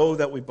know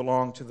that we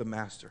belong to the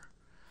Master.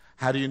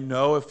 How do you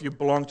know if you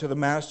belong to the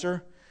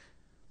Master?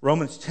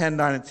 Romans 10,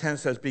 9 and 10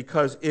 says,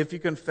 because if you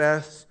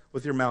confess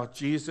with your mouth,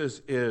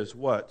 Jesus is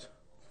what?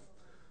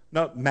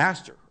 No,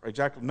 Master,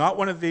 exactly. Not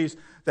one of these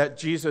that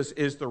Jesus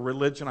is the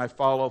religion I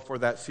follow for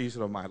that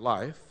season of my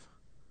life.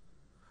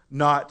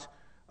 Not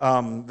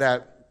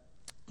that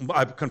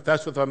I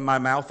confess with my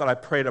mouth that I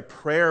prayed a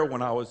prayer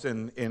when I was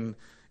in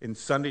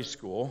Sunday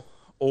school,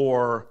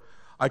 or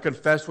I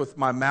confess with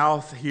my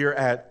mouth here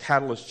at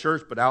Catalyst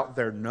Church, but out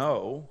there,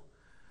 no.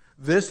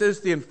 This is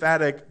the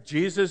emphatic,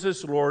 Jesus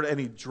is Lord, and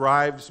he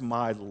drives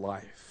my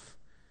life.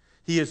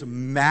 He is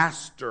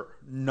Master,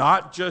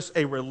 not just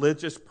a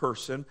religious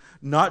person,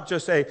 not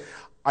just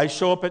I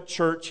show up at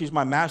church, he's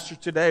my Master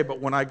today, but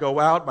when I go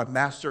out, my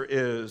Master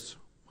is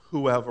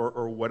whoever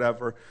or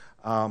whatever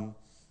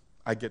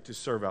I get to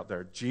serve out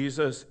there.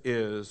 Jesus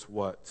is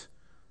what?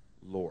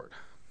 Lord.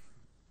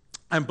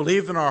 And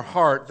believe in our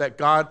heart that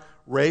God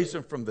raised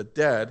him from the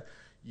dead,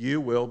 you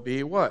will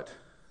be what?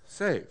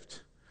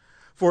 Saved.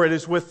 For it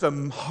is with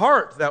the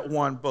heart that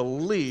one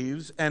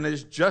believes and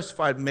is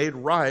justified, made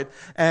right,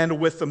 and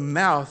with the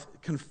mouth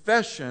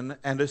confession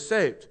and is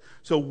saved.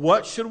 So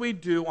what should we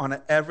do on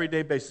an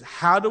everyday basis?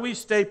 How do we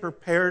stay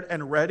prepared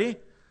and ready?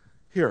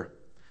 Here,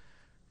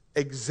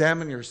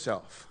 examine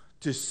yourself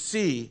to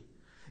see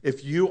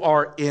if you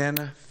are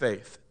in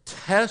faith.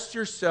 Test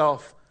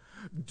yourself.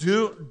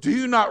 Do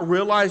you not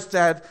realize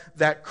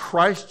that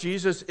Christ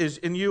Jesus is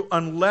in you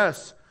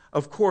unless,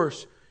 of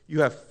course,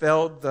 you have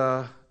failed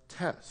the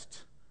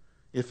test?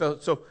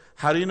 So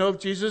how do you know if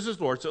Jesus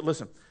is Lord? So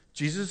listen,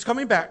 Jesus is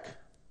coming back.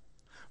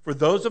 For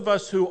those of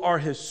us who are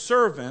his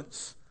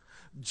servants,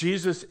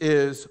 Jesus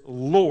is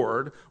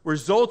Lord,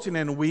 resulting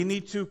in we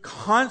need to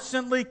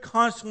constantly,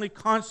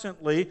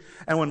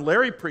 and when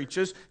Larry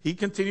preaches, he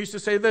continues to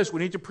say this, we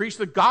need to preach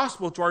the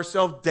gospel to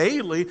ourselves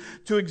daily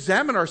to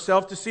examine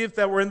ourselves to see if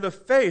that we're in the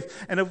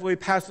faith and if we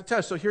pass the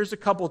test. So here's a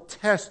couple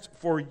tests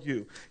for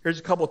you.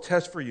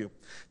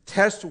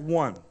 Test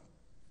 1.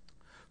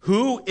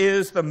 Who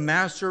is the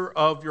Master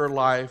of your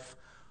life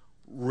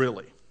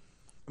really?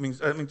 I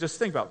mean, just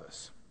think about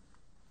this.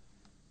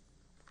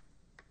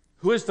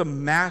 Who is the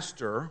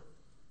Master?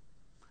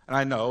 And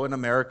I know in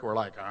America we're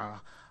like, I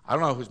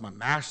don't know who's my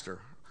Master.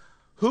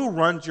 Who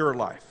runs your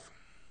life?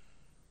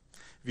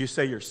 If you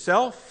say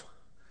yourself,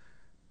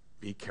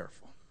 be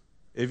careful.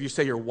 If you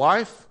say your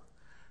wife,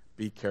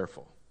 be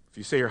careful. If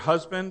you say your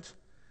husband,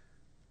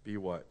 be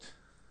what?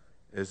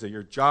 Is it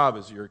your job?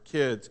 Is it your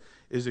kids?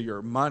 Is it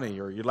your money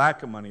or your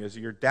lack of money? Is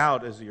it your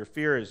doubt? Is it your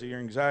fear? Is it your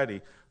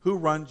anxiety? Who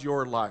runs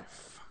your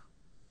life?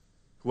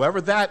 Whoever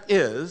that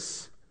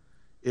is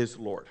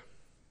Lord.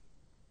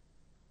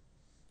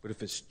 But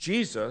if it's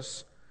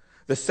Jesus,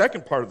 the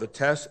second part of the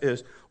test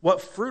is, what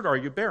fruit are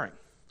you bearing?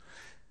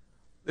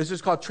 This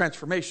is called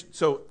transformation.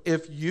 So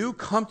if you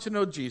come to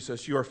know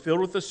Jesus, you are filled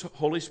with the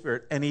Holy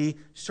Spirit, and he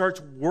starts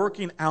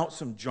working out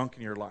some junk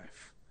in your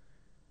life.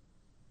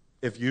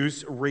 If you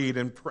read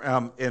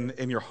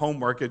in your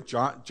homework at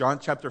John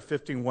chapter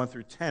 15, 1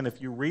 through 10, if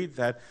you read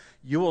that,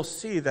 you will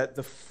see that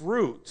the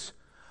fruit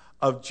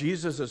of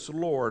Jesus as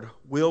Lord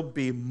will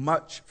be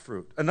much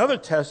fruit. Another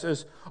test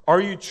is, are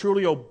you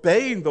truly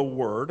obeying the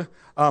word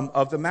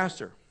of the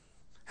Master?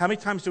 How many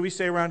times do we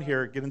say around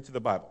here, get into the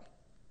Bible?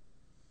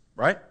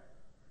 Right?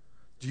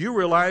 Do you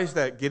realize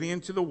that getting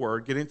into the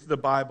Word, getting into the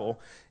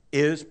Bible,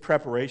 is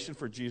preparation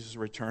for Jesus'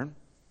 return?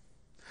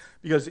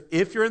 Because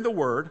if you're in the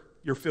Word,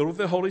 you're filled with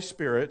the Holy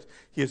Spirit,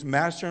 he is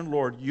Master and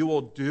Lord, you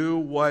will do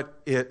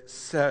what it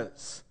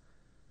says.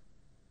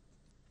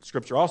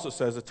 Scripture also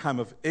says the time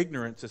of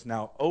ignorance is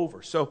now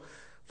over. So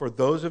for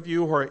those of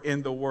you who are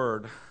in the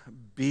Word,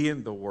 be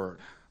in the Word.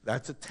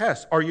 That's a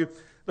test.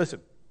 Listen,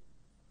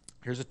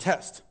 here's a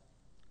test.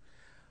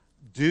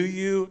 Do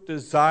you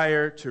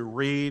desire to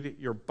read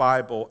your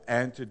Bible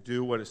and to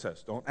do what it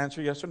says? Don't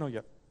answer yes or no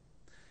yet.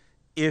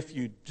 If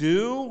you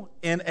do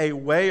in a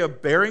way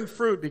of bearing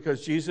fruit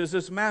because Jesus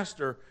is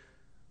Master,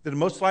 then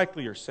most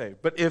likely you're saved.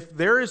 But if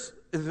there's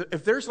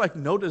like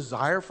no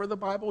desire for the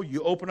Bible,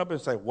 you open up and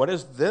say, what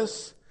is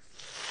this?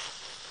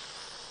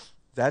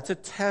 That's a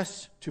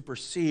test to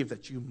perceive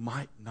that you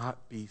might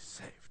not be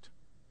saved.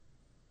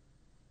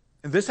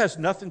 And this has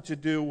nothing to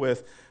do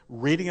with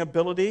reading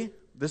ability.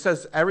 This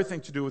has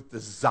everything to do with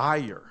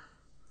desire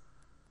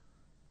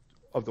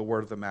of the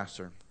word of the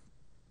Master.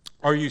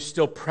 Are you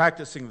still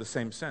practicing the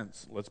same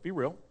sense? Let's be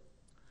real.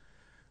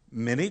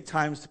 Many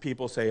times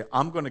people say,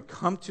 I'm going to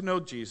come to know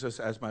Jesus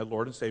as my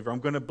Lord and Savior. I'm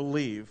going to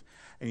believe.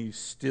 And you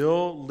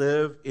still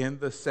live in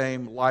the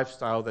same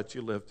lifestyle that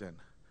you lived in.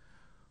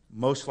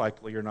 Most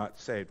likely you're not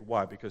saved.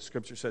 Why? Because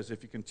Scripture says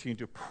if you continue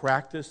to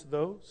practice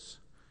those,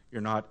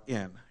 you're not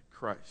in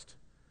Christ.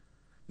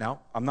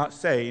 Now, I'm not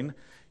saying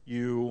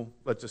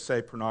let's just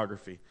say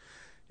pornography.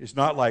 It's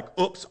not like,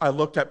 oops, I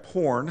looked at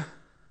porn,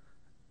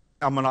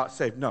 I'm not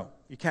saved. No,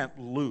 you can't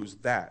lose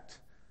that.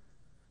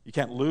 You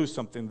can't lose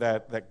something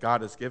that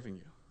God has given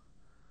you.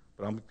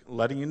 But I'm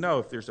letting you know,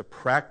 if there's a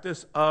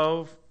practice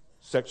of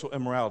sexual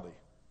immorality,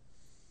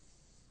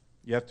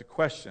 you have to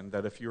question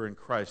that if you're in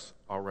Christ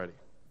already.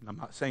 And I'm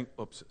not saying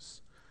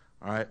oopses.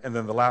 All right? And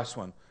then the last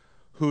one,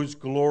 whose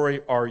glory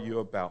are you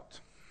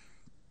about?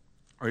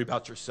 Are you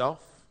about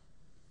yourself?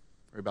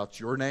 Are you about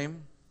your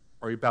name?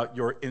 Are you about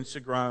your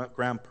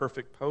Instagram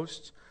perfect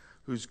posts?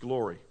 Whose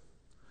glory?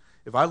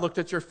 If I looked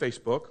at your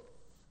Facebook,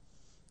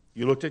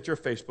 you looked at your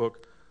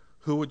Facebook,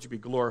 who would you be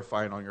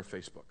glorifying on your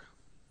Facebook?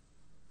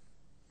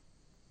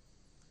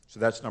 So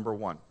that's number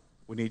one.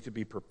 We need to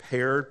be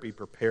prepared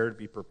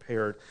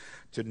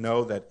to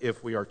know that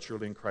if we are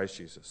truly in Christ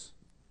Jesus.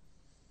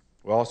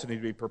 We also need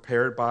to be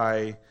prepared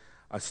by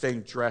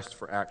staying dressed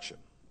for action.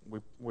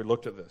 We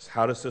looked at this.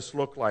 How does this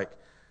look like?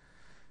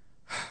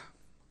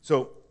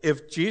 So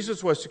if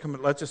Jesus was to come,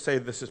 let's just say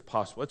this is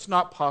possible. It's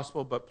not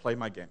possible, but play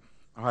my game.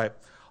 All right.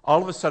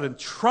 All of a sudden,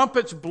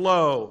 trumpets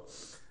blow.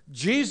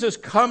 Jesus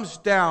comes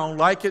down,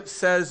 like it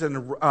says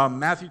in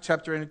Matthew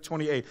chapter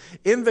 28,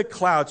 in the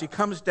clouds. He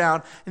comes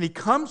down, and he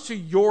comes to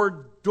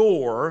your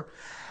door,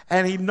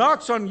 and he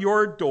knocks on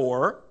your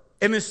door,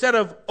 and instead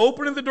of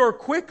opening the door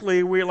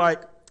quickly, we're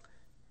like,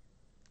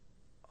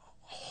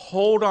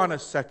 hold on a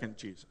second,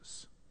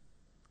 Jesus.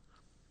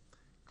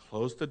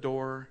 Close the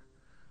door,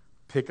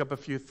 pick up a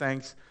few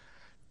things.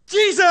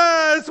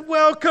 Jesus,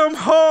 welcome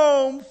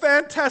home.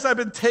 Fantastic. I've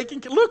been taking,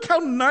 look how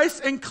nice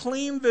and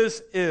clean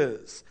this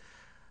is.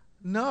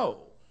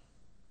 No.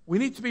 We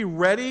need to be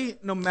ready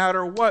no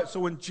matter what.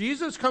 So when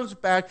Jesus comes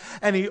back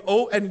and you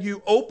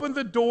open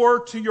the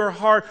door to your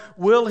heart,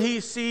 will he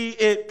see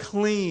it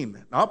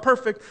clean? Not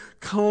perfect,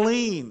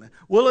 clean.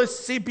 Will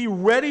it be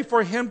ready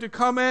for him to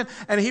come in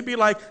and he'd be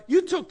like,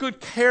 you took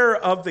good care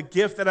of the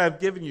gift that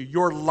I've given you,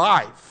 your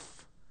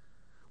life.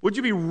 Would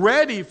you be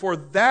ready for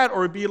that,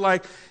 or be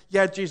like,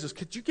 yeah, Jesus,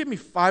 could you give me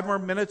 5 more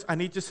minutes? I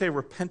need to say a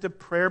repentant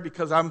prayer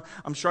because I'm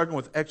struggling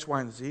with X,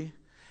 Y, and Z.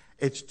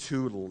 It's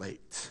too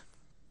late.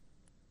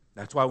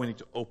 That's why we need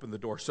to open the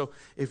door. So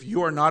if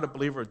you are not a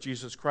believer of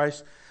Jesus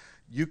Christ,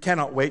 you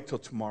cannot wait till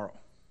tomorrow.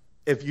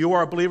 If you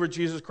are a believer of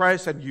Jesus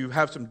Christ and you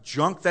have some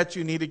junk that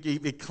you need to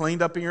be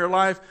cleaned up in your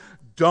life,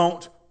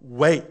 don't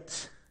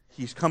wait.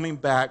 He's coming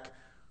back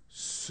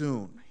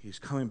soon. He's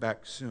coming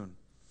back soon.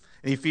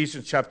 In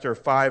Ephesians chapter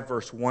 5,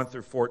 verse 1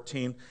 through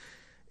 14,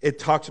 it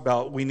talks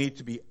about we need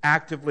to be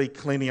actively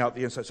cleaning out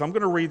the inside. So I'm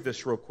going to read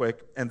this real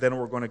quick, and then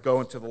we're going to go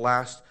into the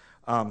last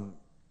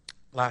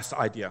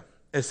idea.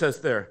 It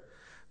says there,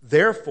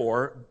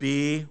 therefore,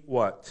 be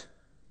what?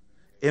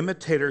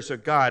 Imitators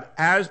of God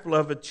as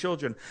beloved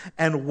children,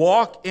 and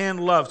walk in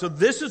love. So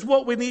this is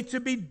what we need to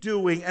be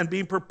doing and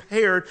being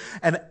prepared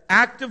and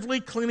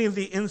actively cleaning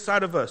the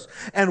inside of us.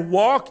 And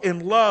walk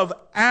in love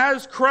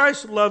as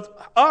Christ loved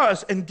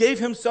us and gave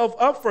himself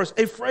up for us,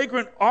 a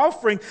fragrant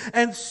offering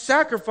and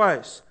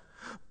sacrifice.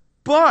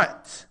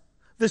 But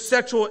the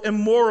sexual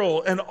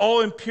immoral and all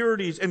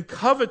impurities and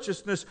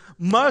covetousness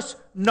must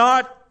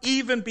not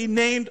even be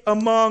named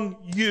among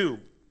you.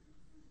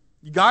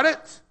 You got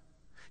it?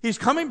 He's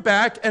coming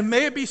back, and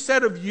may it be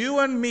said of you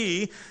and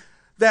me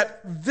that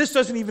this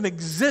doesn't even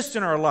exist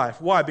in our life.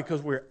 Why?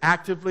 Because we're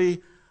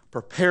actively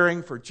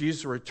preparing for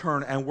Jesus'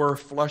 return, and we're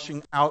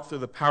flushing out through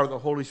the power of the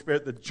Holy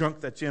Spirit the junk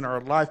that's in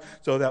our life,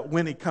 so that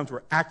when he comes,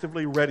 we're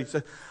actively ready.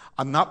 So,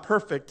 I'm not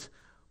perfect,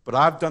 but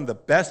I've done the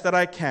best that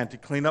I can to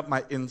clean up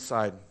my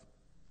inside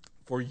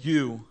for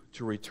you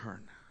to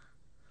return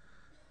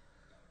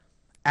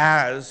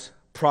as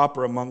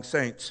proper among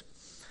saints.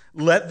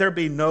 Let there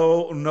be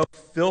no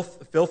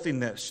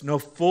filthiness, no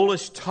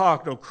foolish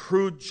talk, no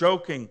crude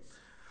joking,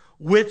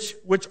 which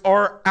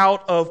are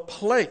out of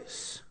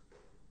place.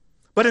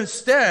 But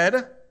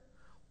instead,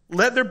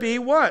 let there be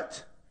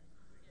what?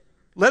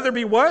 Let there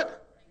be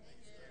what?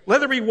 Let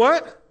there be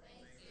what?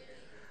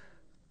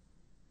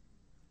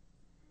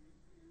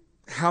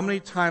 How many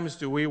times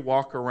do we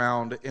walk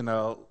around in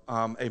a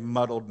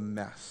muddled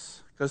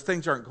mess? Because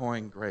things aren't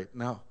going great.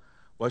 No.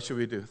 What should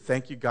we do?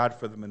 Thank you, God,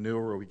 for the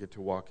manure we get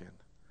to walk in.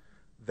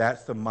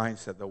 That's the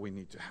mindset that we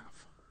need to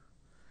have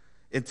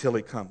until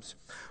he comes.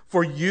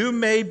 For you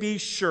may be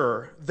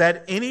sure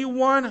that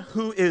anyone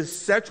who is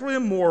sexually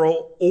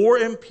immoral or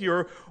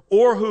impure,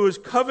 or who is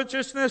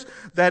covetousness,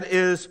 that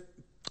is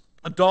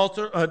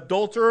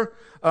adulterer,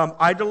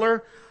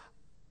 idler,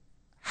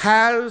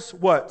 has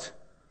what?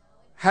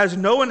 Has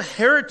no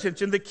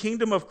inheritance in the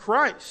kingdom of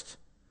Christ.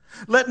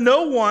 Let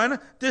no one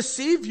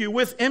deceive you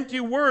with empty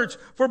words,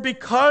 for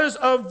because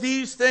of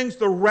these things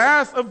the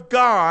wrath of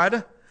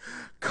God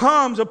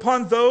comes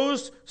upon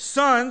those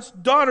sons,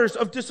 daughters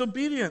of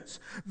disobedience.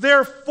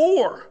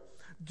 Therefore,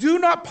 do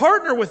not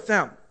partner with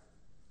them.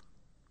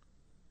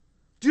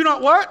 Do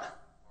not what?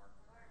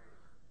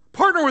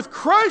 Partner with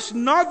Christ,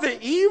 not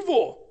the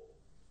evil.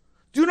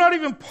 Do not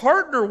even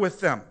partner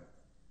with them.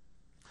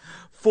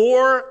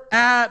 For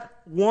at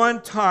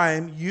one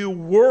time you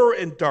were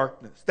in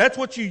darkness. That's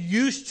what you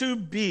used to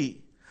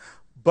be.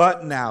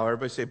 But now,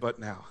 everybody say but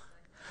now.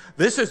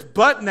 This is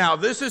but now.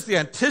 This is the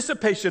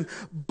anticipation.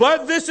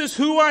 But this is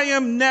who I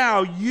am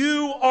now.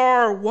 You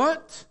are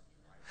what?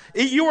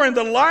 You are in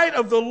the light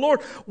of the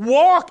Lord.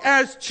 Walk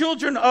as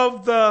children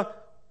of the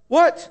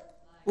what?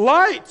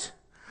 Light.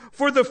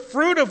 For the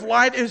fruit of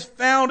light is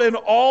found in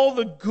all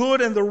the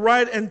good and the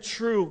right and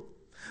true.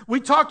 We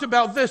talked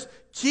about this.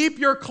 Keep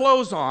your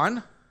clothes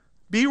on,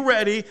 be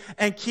ready,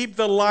 and keep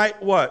the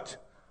light what?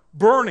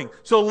 Burning.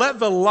 So let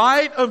the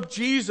light of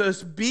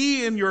Jesus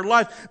be in your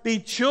life. Be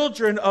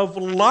children of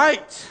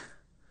light.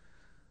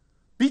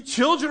 Be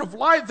children of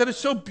light that is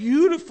so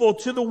beautiful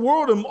to the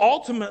world and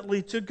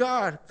ultimately to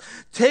God.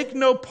 Take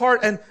no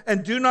part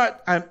and do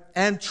not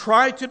and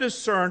try to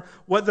discern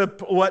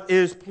what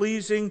is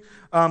pleasing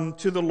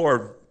to the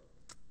Lord.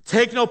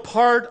 Take no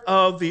part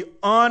of the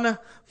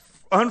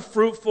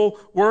unfruitful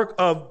work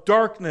of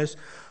darkness,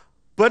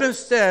 but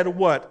instead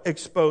what?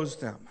 Expose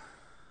them.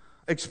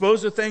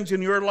 Expose the things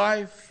in your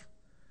life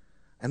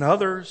and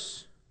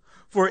others.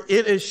 For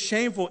it is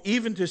shameful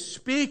even to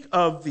speak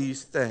of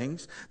these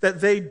things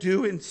that they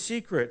do in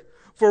secret.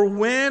 But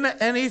when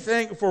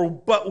anything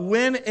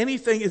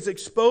is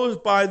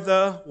exposed by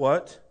the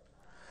what?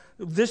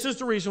 This is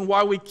the reason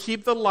why we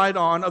keep the light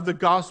on of the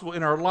gospel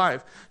in our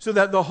life, so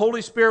that the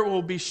Holy Spirit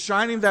will be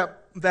shining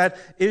that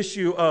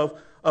issue of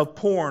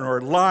porn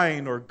or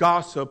lying or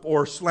gossip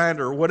or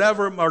slander or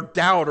whatever, or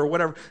doubt or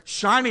whatever,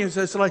 shining and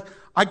says like,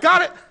 I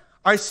got it,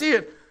 I see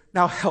it.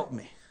 Now help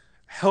me.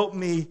 Help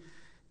me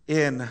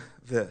in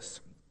this.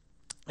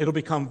 It'll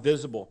become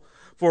visible.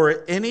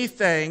 For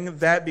anything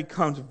that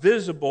becomes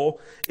visible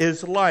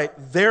is light.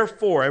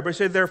 Therefore, everybody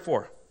say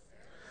therefore.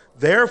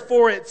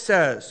 Therefore it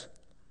says,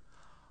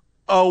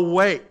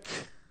 awake.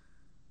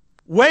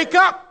 Wake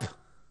up.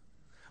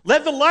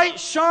 Let the light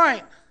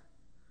shine,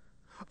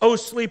 O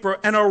sleeper,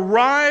 and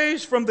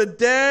arise from the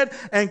dead,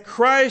 and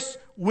Christ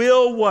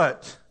will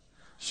what?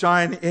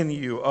 Shine in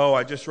you. Oh,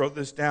 I just wrote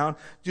this down.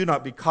 Do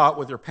not be caught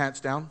with your pants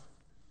down.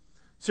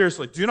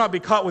 Seriously, do not be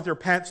caught with your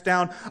pants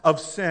down of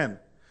sin.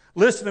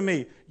 Listen to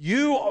me.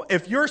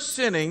 If you're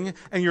sinning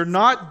and you're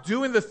not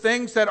doing the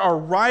things that are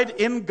right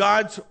in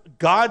God's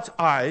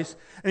eyes,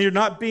 and you're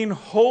not being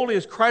holy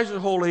as Christ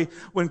is holy,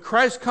 when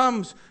Christ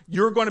comes,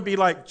 you're going to be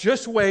like,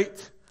 just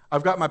wait.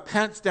 I've got my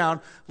pants down.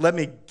 Let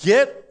me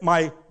get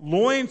my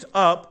loins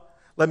up.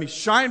 Let me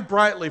shine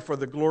brightly for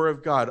the glory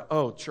of God.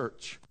 Oh,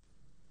 church,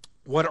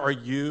 what are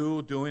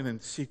you doing in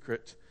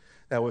secret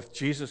that if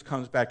Jesus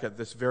comes back at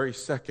this very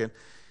second,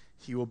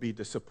 he will be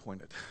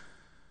disappointed?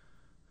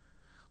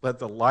 Let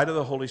the light of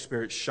the Holy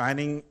Spirit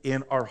shining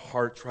in our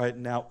hearts right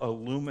now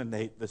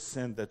illuminate the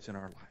sin that's in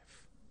our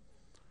life.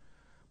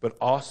 But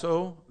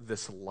also,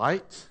 this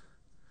light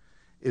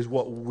is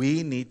what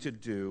we need to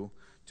do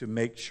to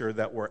make sure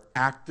that we're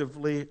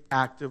actively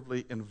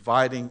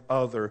inviting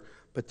other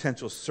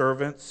potential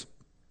servants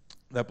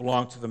that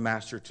belong to the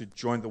Master to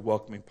join the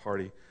welcoming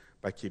party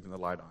by keeping the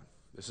light on.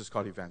 This is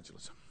called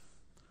evangelism.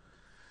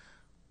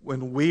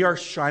 When we are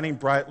shining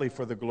brightly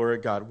for the glory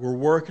of God, we're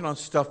working on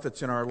stuff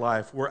that's in our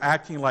life. We're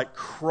acting like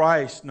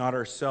Christ, not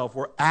ourselves.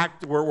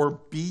 We're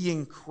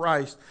being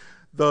Christ.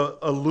 The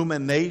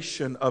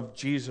illumination of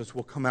Jesus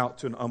will come out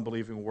to an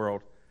unbelieving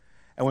world.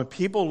 And when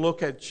people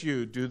look at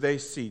you, do they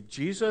see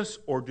Jesus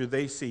or do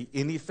they see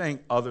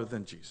anything other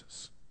than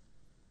Jesus?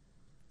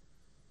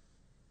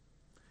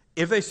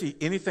 If they see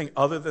anything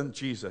other than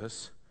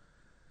Jesus,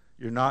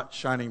 you're not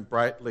shining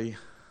brightly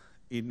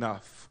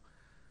enough,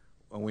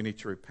 and we need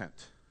to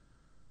repent.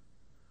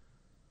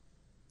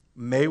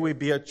 May we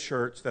be a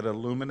church that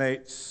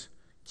illuminates,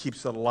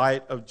 keeps the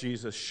light of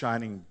Jesus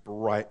shining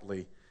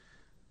brightly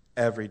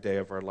every day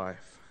of our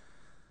life.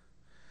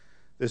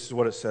 This is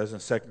what it says in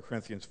 2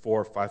 Corinthians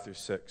 4, 5 through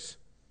 6.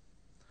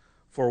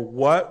 For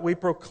what we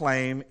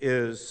proclaim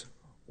is,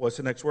 what's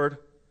the next word?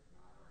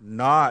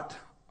 Not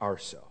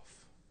ourselves.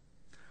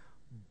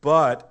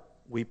 But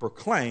we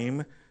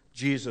proclaim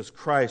Jesus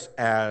Christ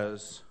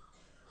as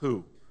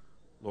who?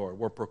 Lord.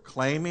 We're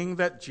proclaiming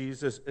that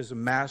Jesus is a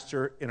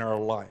master in our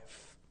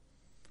life.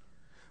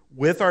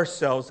 With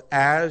ourselves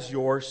as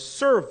your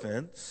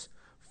servants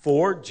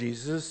for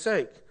Jesus'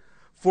 sake.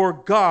 For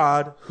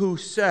God, who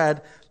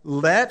said,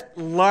 let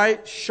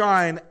light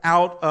shine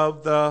out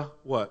of the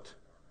what?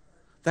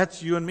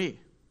 That's you and me.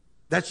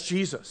 That's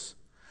Jesus.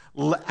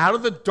 Out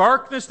of the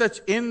darkness that's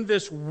in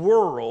this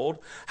world.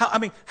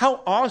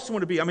 How awesome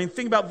would it be?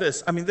 Think about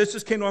this. This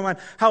just came to my mind.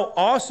 How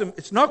awesome.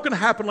 It's not going to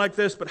happen like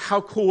this, but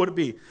how cool would it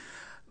be?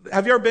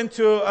 Have you ever been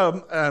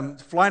to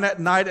flying at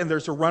night and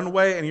there's a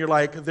runway and you're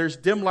like, there's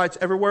dim lights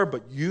everywhere,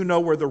 but you know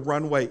where the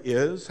runway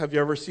is? Have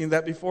you ever seen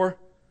that before?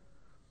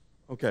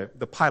 Okay,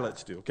 the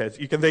pilots do. Okay,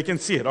 they can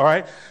see it, all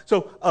right?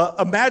 So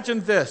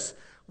imagine this.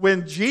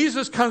 When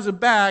Jesus comes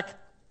back,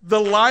 the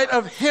light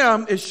of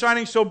him is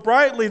shining so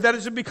brightly that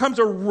it becomes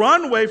a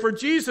runway for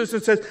Jesus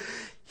and says,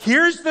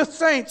 here's the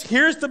saints,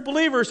 here's the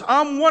believers,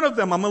 I'm one of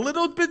them. I'm a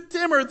little bit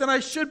dimmer than I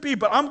should be,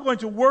 but I'm going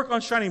to work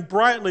on shining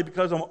brightly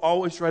because I'm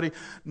always ready,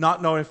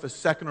 not knowing if the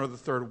second or the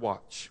third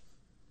watch.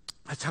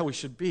 That's how we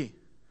should be.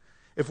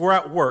 If we're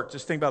at work,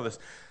 just think about this.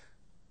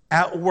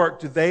 At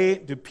work,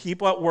 do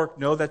people at work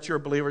know that you're a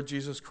believer of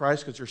Jesus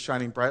Christ because you're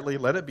shining brightly?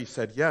 Let it be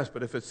said yes,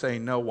 but if it's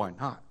saying no, why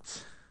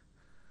not?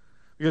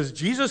 Because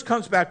Jesus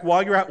comes back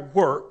while you're at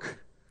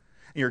work,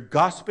 and you're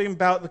gossiping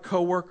about the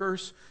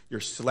coworkers, you're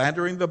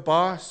slandering the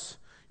boss,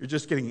 you're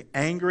just getting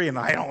angry, and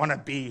I don't want to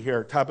be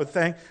here type of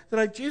thing.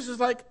 Jesus is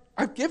like,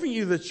 I've given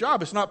you this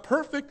job. It's not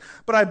perfect,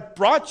 but I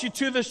brought you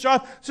to this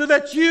job so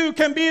that you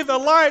can be the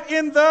light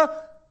in the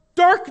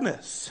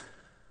darkness.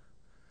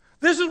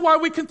 This is why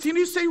we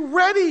continue to say,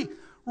 ready,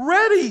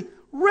 ready,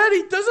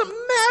 ready. Doesn't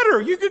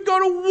matter. You could go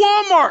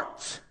to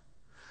Walmart.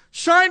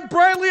 Shine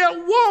brightly at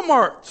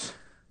Walmart.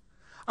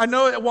 I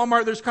know at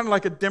Walmart there's kind of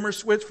like a dimmer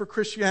switch for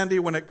Christianity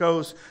when it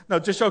goes, no,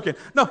 just joking.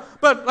 No,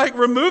 but like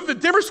remove the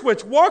dimmer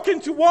switch, walk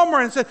into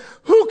Walmart and say,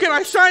 who can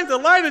I shine the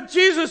light of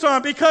Jesus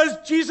on? Because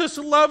Jesus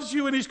loves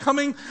you and he's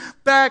coming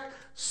back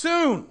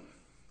soon.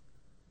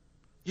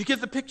 You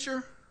get the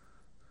picture?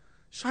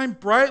 Shine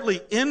brightly.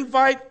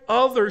 Invite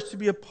others to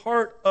be a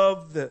part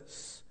of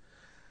this.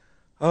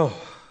 Oh,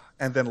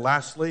 and then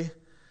lastly,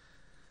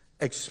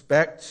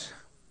 expect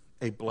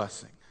a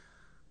blessing.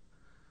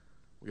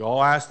 We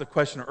all asked the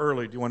question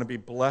earlier, do you want to be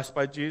blessed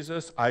by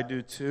Jesus? I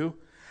do too.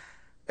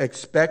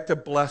 Expect a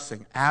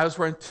blessing. As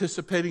we're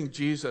anticipating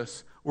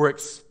Jesus, we're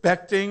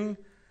expecting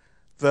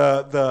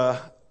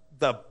the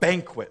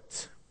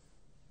banquet.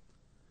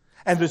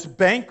 And this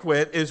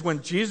banquet is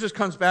when Jesus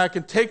comes back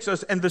and takes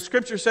us, and the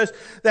scripture says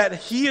that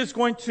he is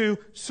going to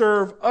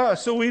serve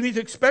us. So we need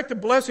to expect a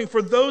blessing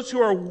for those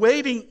who are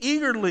waiting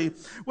eagerly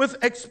with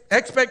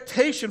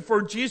expectation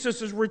for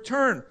Jesus'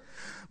 return.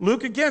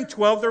 Luke again,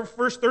 12,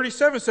 verse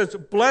 37 says,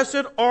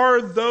 blessed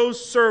are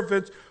those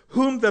servants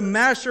whom the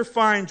master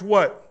finds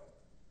what?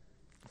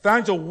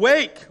 Finds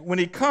awake when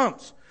he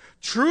comes.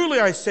 Truly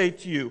I say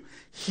to you,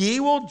 he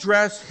will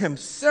dress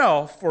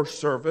himself for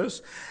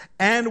service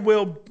and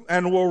will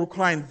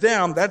recline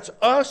them, that's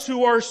us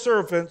who are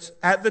servants,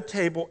 at the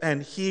table,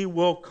 and he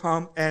will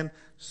come and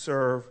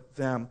serve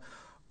them.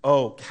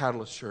 Oh,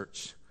 Catalyst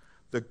Church,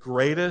 the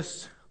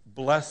greatest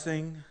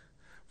blessing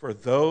for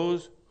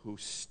those who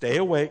stay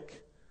awake,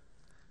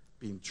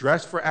 being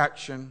dressed for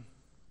action,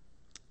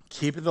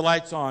 keeping the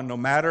lights on, no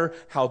matter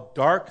how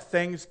dark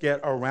things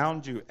get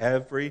around you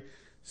every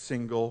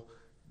single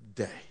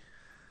day.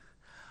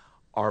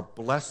 Our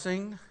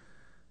blessing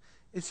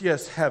is,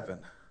 yes, heaven.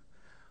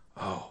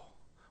 Oh,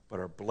 but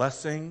our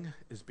blessing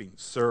is being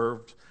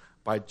served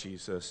by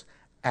Jesus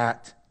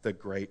at the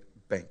great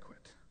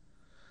banquet.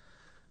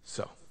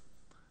 So,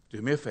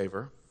 do me a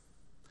favor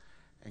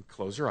and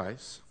close your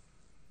eyes.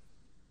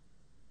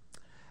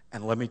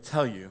 And let me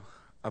tell you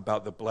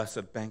about the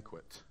blessed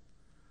banquet.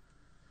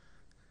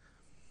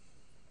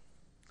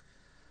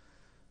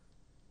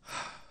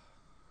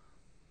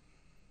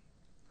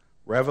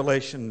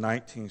 Revelation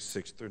 19,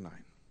 6-9.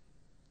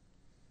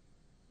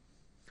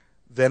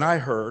 Then I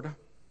heard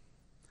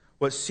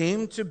what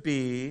seemed to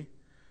be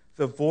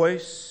the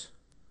voice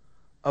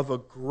of a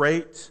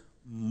great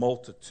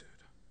multitude,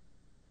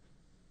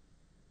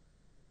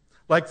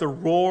 like the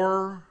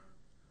roar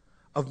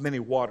of many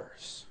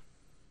waters,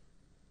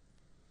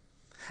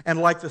 and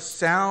like the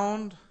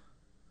sound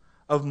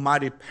of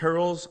mighty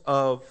peals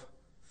of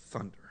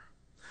thunder,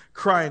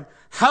 crying,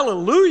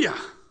 Hallelujah!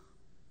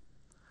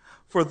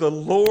 For the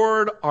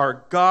Lord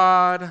our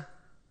God,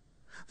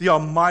 the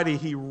Almighty,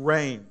 he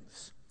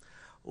reigns.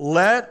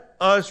 Let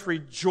us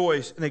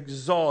rejoice and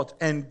exult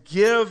and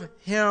give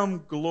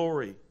him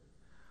glory,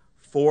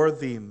 for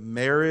the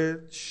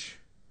marriage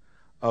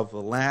of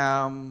the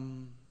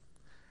Lamb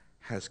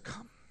has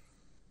come.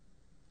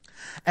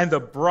 And the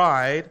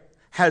bride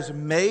has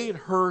made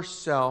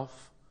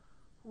herself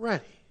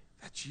ready.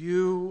 That's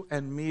you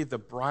and me, the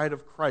bride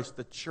of Christ,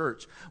 the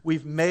church.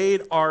 We've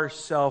made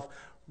ourselves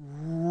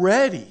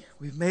ready.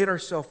 We've made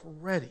ourselves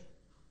ready.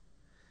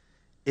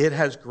 It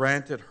has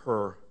granted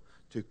her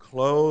to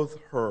clothe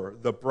her,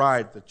 the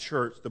bride, the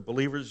church, the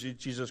believers of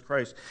Jesus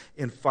Christ,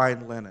 in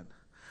fine linen.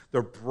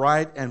 They're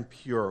bright and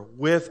pure,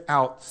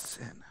 without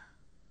sin.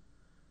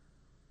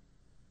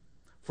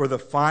 For the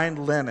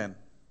fine linen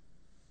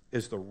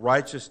is the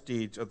righteous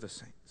deeds of the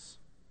saints.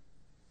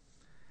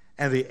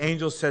 And the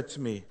angel said to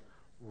me,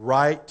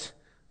 write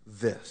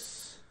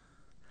this,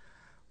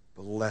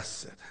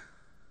 blessed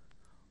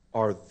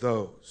are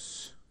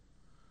those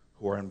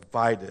who are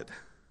invited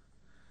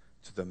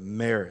to the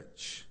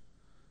marriage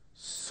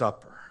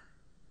supper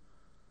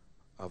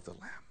of the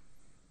Lamb.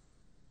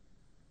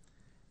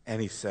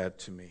 And he said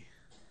to me,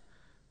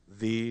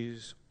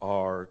 these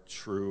are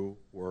true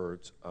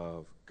words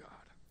of God.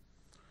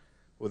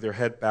 With your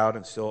head bowed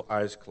and still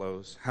eyes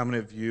closed, how many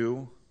of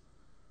you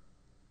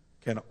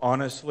can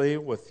honestly,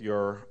 with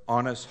your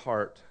honest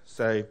heart,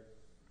 say,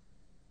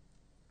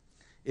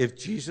 if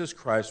Jesus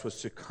Christ was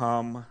to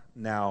come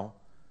now,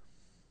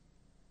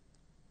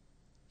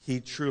 he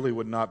truly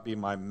would not be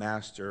my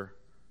master.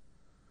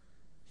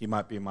 He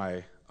might be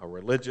a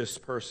religious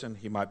person.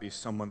 He might be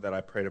someone that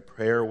I prayed a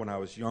prayer when I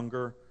was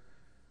younger,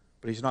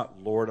 but he's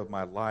not Lord of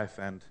my life.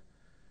 And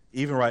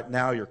even right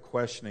now, you're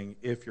questioning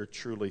if you're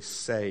truly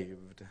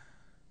saved.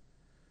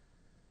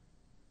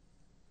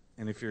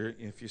 And if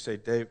you say,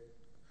 Dave,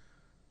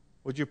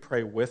 would you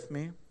pray with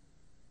me?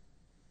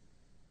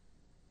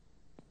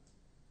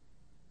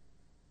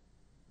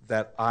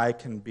 that I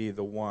can be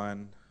the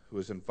one who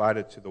is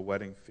invited to the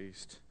wedding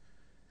feast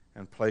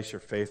and place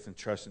your faith and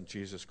trust in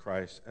Jesus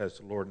Christ as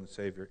the Lord and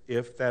Savior.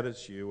 If that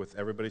is you, with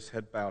everybody's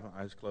head bowed and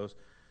eyes closed,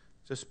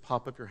 just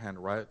pop up your hand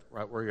right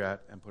where you're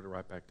at and put it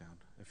right back down.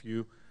 If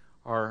you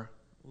are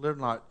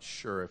not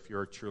sure if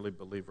you're a truly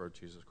believer of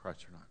Jesus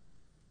Christ or not.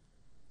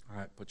 All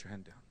right, put your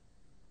hand down.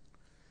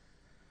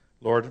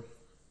 Lord,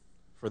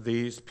 for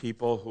these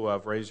people who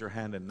have raised their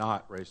hand and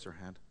not raised their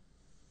hand,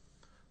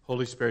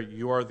 Holy Spirit,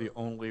 you are the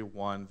only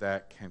one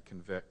that can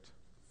convict.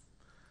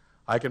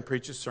 I can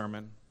preach a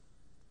sermon,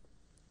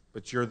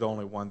 but you're the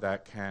only one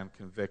that can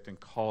convict and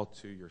call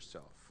to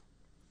yourself.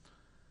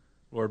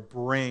 Lord,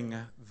 bring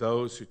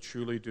those who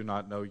truly do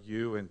not know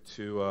you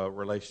into a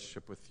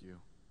relationship with you.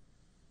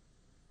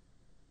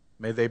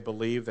 May they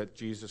believe that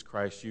Jesus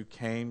Christ, you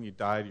came, you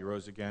died, you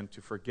rose again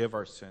to forgive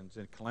our sins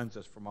and cleanse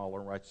us from all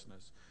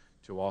unrighteousness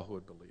to all who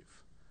would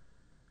believe.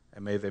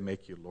 And may they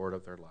make you Lord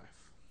of their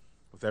life.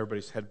 With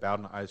everybody's head bowed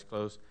and eyes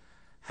closed,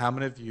 how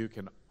many of you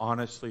can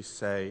honestly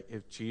say,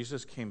 if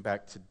Jesus came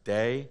back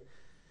today,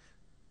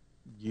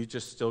 you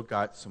just still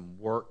got some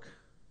work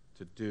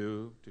to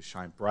do to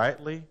shine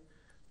brightly,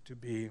 to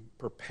be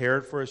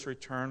prepared for his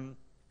return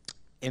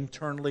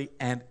internally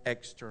and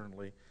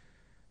externally,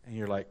 and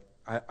you're like,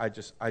 I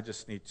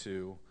just need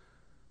to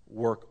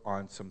work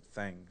on some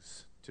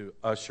things to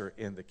usher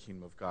in the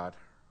kingdom of God.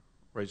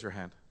 Raise your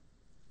hand.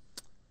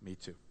 Me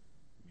too.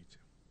 Me too.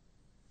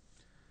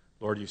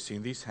 Lord, you've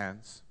seen these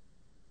hands.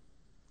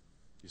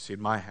 You've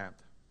seen my hand.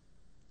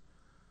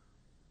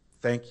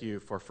 Thank you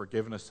for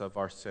forgiving us of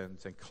our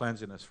sins and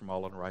cleansing us from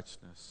all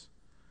unrighteousness.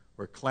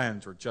 We're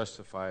cleansed, we're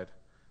justified,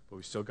 but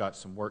we still got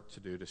some work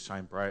to do to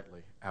shine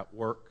brightly at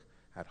work,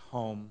 at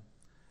home,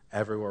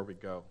 everywhere we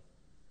go.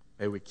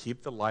 May we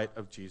keep the light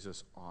of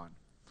Jesus on.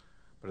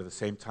 But at the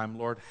same time,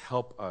 Lord,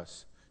 help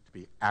us to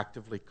be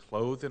actively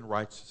clothed in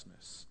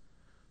righteousness.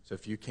 So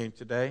if you came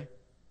today,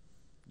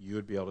 you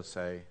would be able to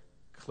say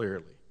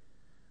clearly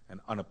and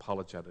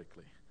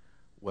unapologetically,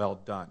 well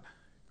done,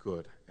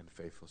 good and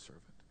faithful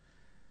servant.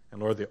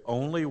 And Lord, the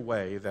only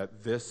way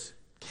that this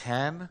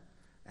can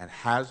and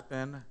has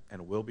been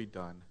and will be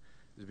done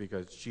is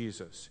because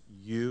Jesus,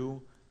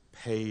 you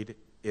paid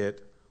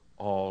it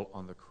all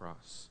on the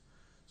cross.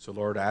 So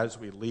Lord, as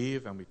we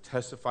leave and we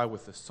testify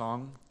with the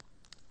song,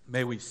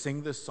 may we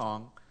sing this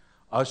song,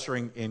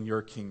 ushering in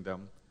your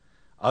kingdom,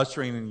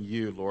 ushering in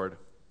you, Lord.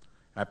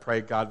 And I pray,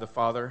 God the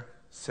Father,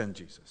 send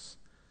Jesus.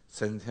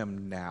 Send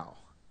him now.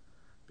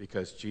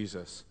 Because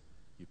Jesus,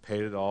 you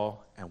paid it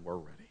all and we're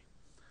ready.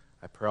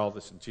 I pray all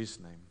this in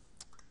Jesus' name.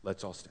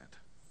 Let's all stand.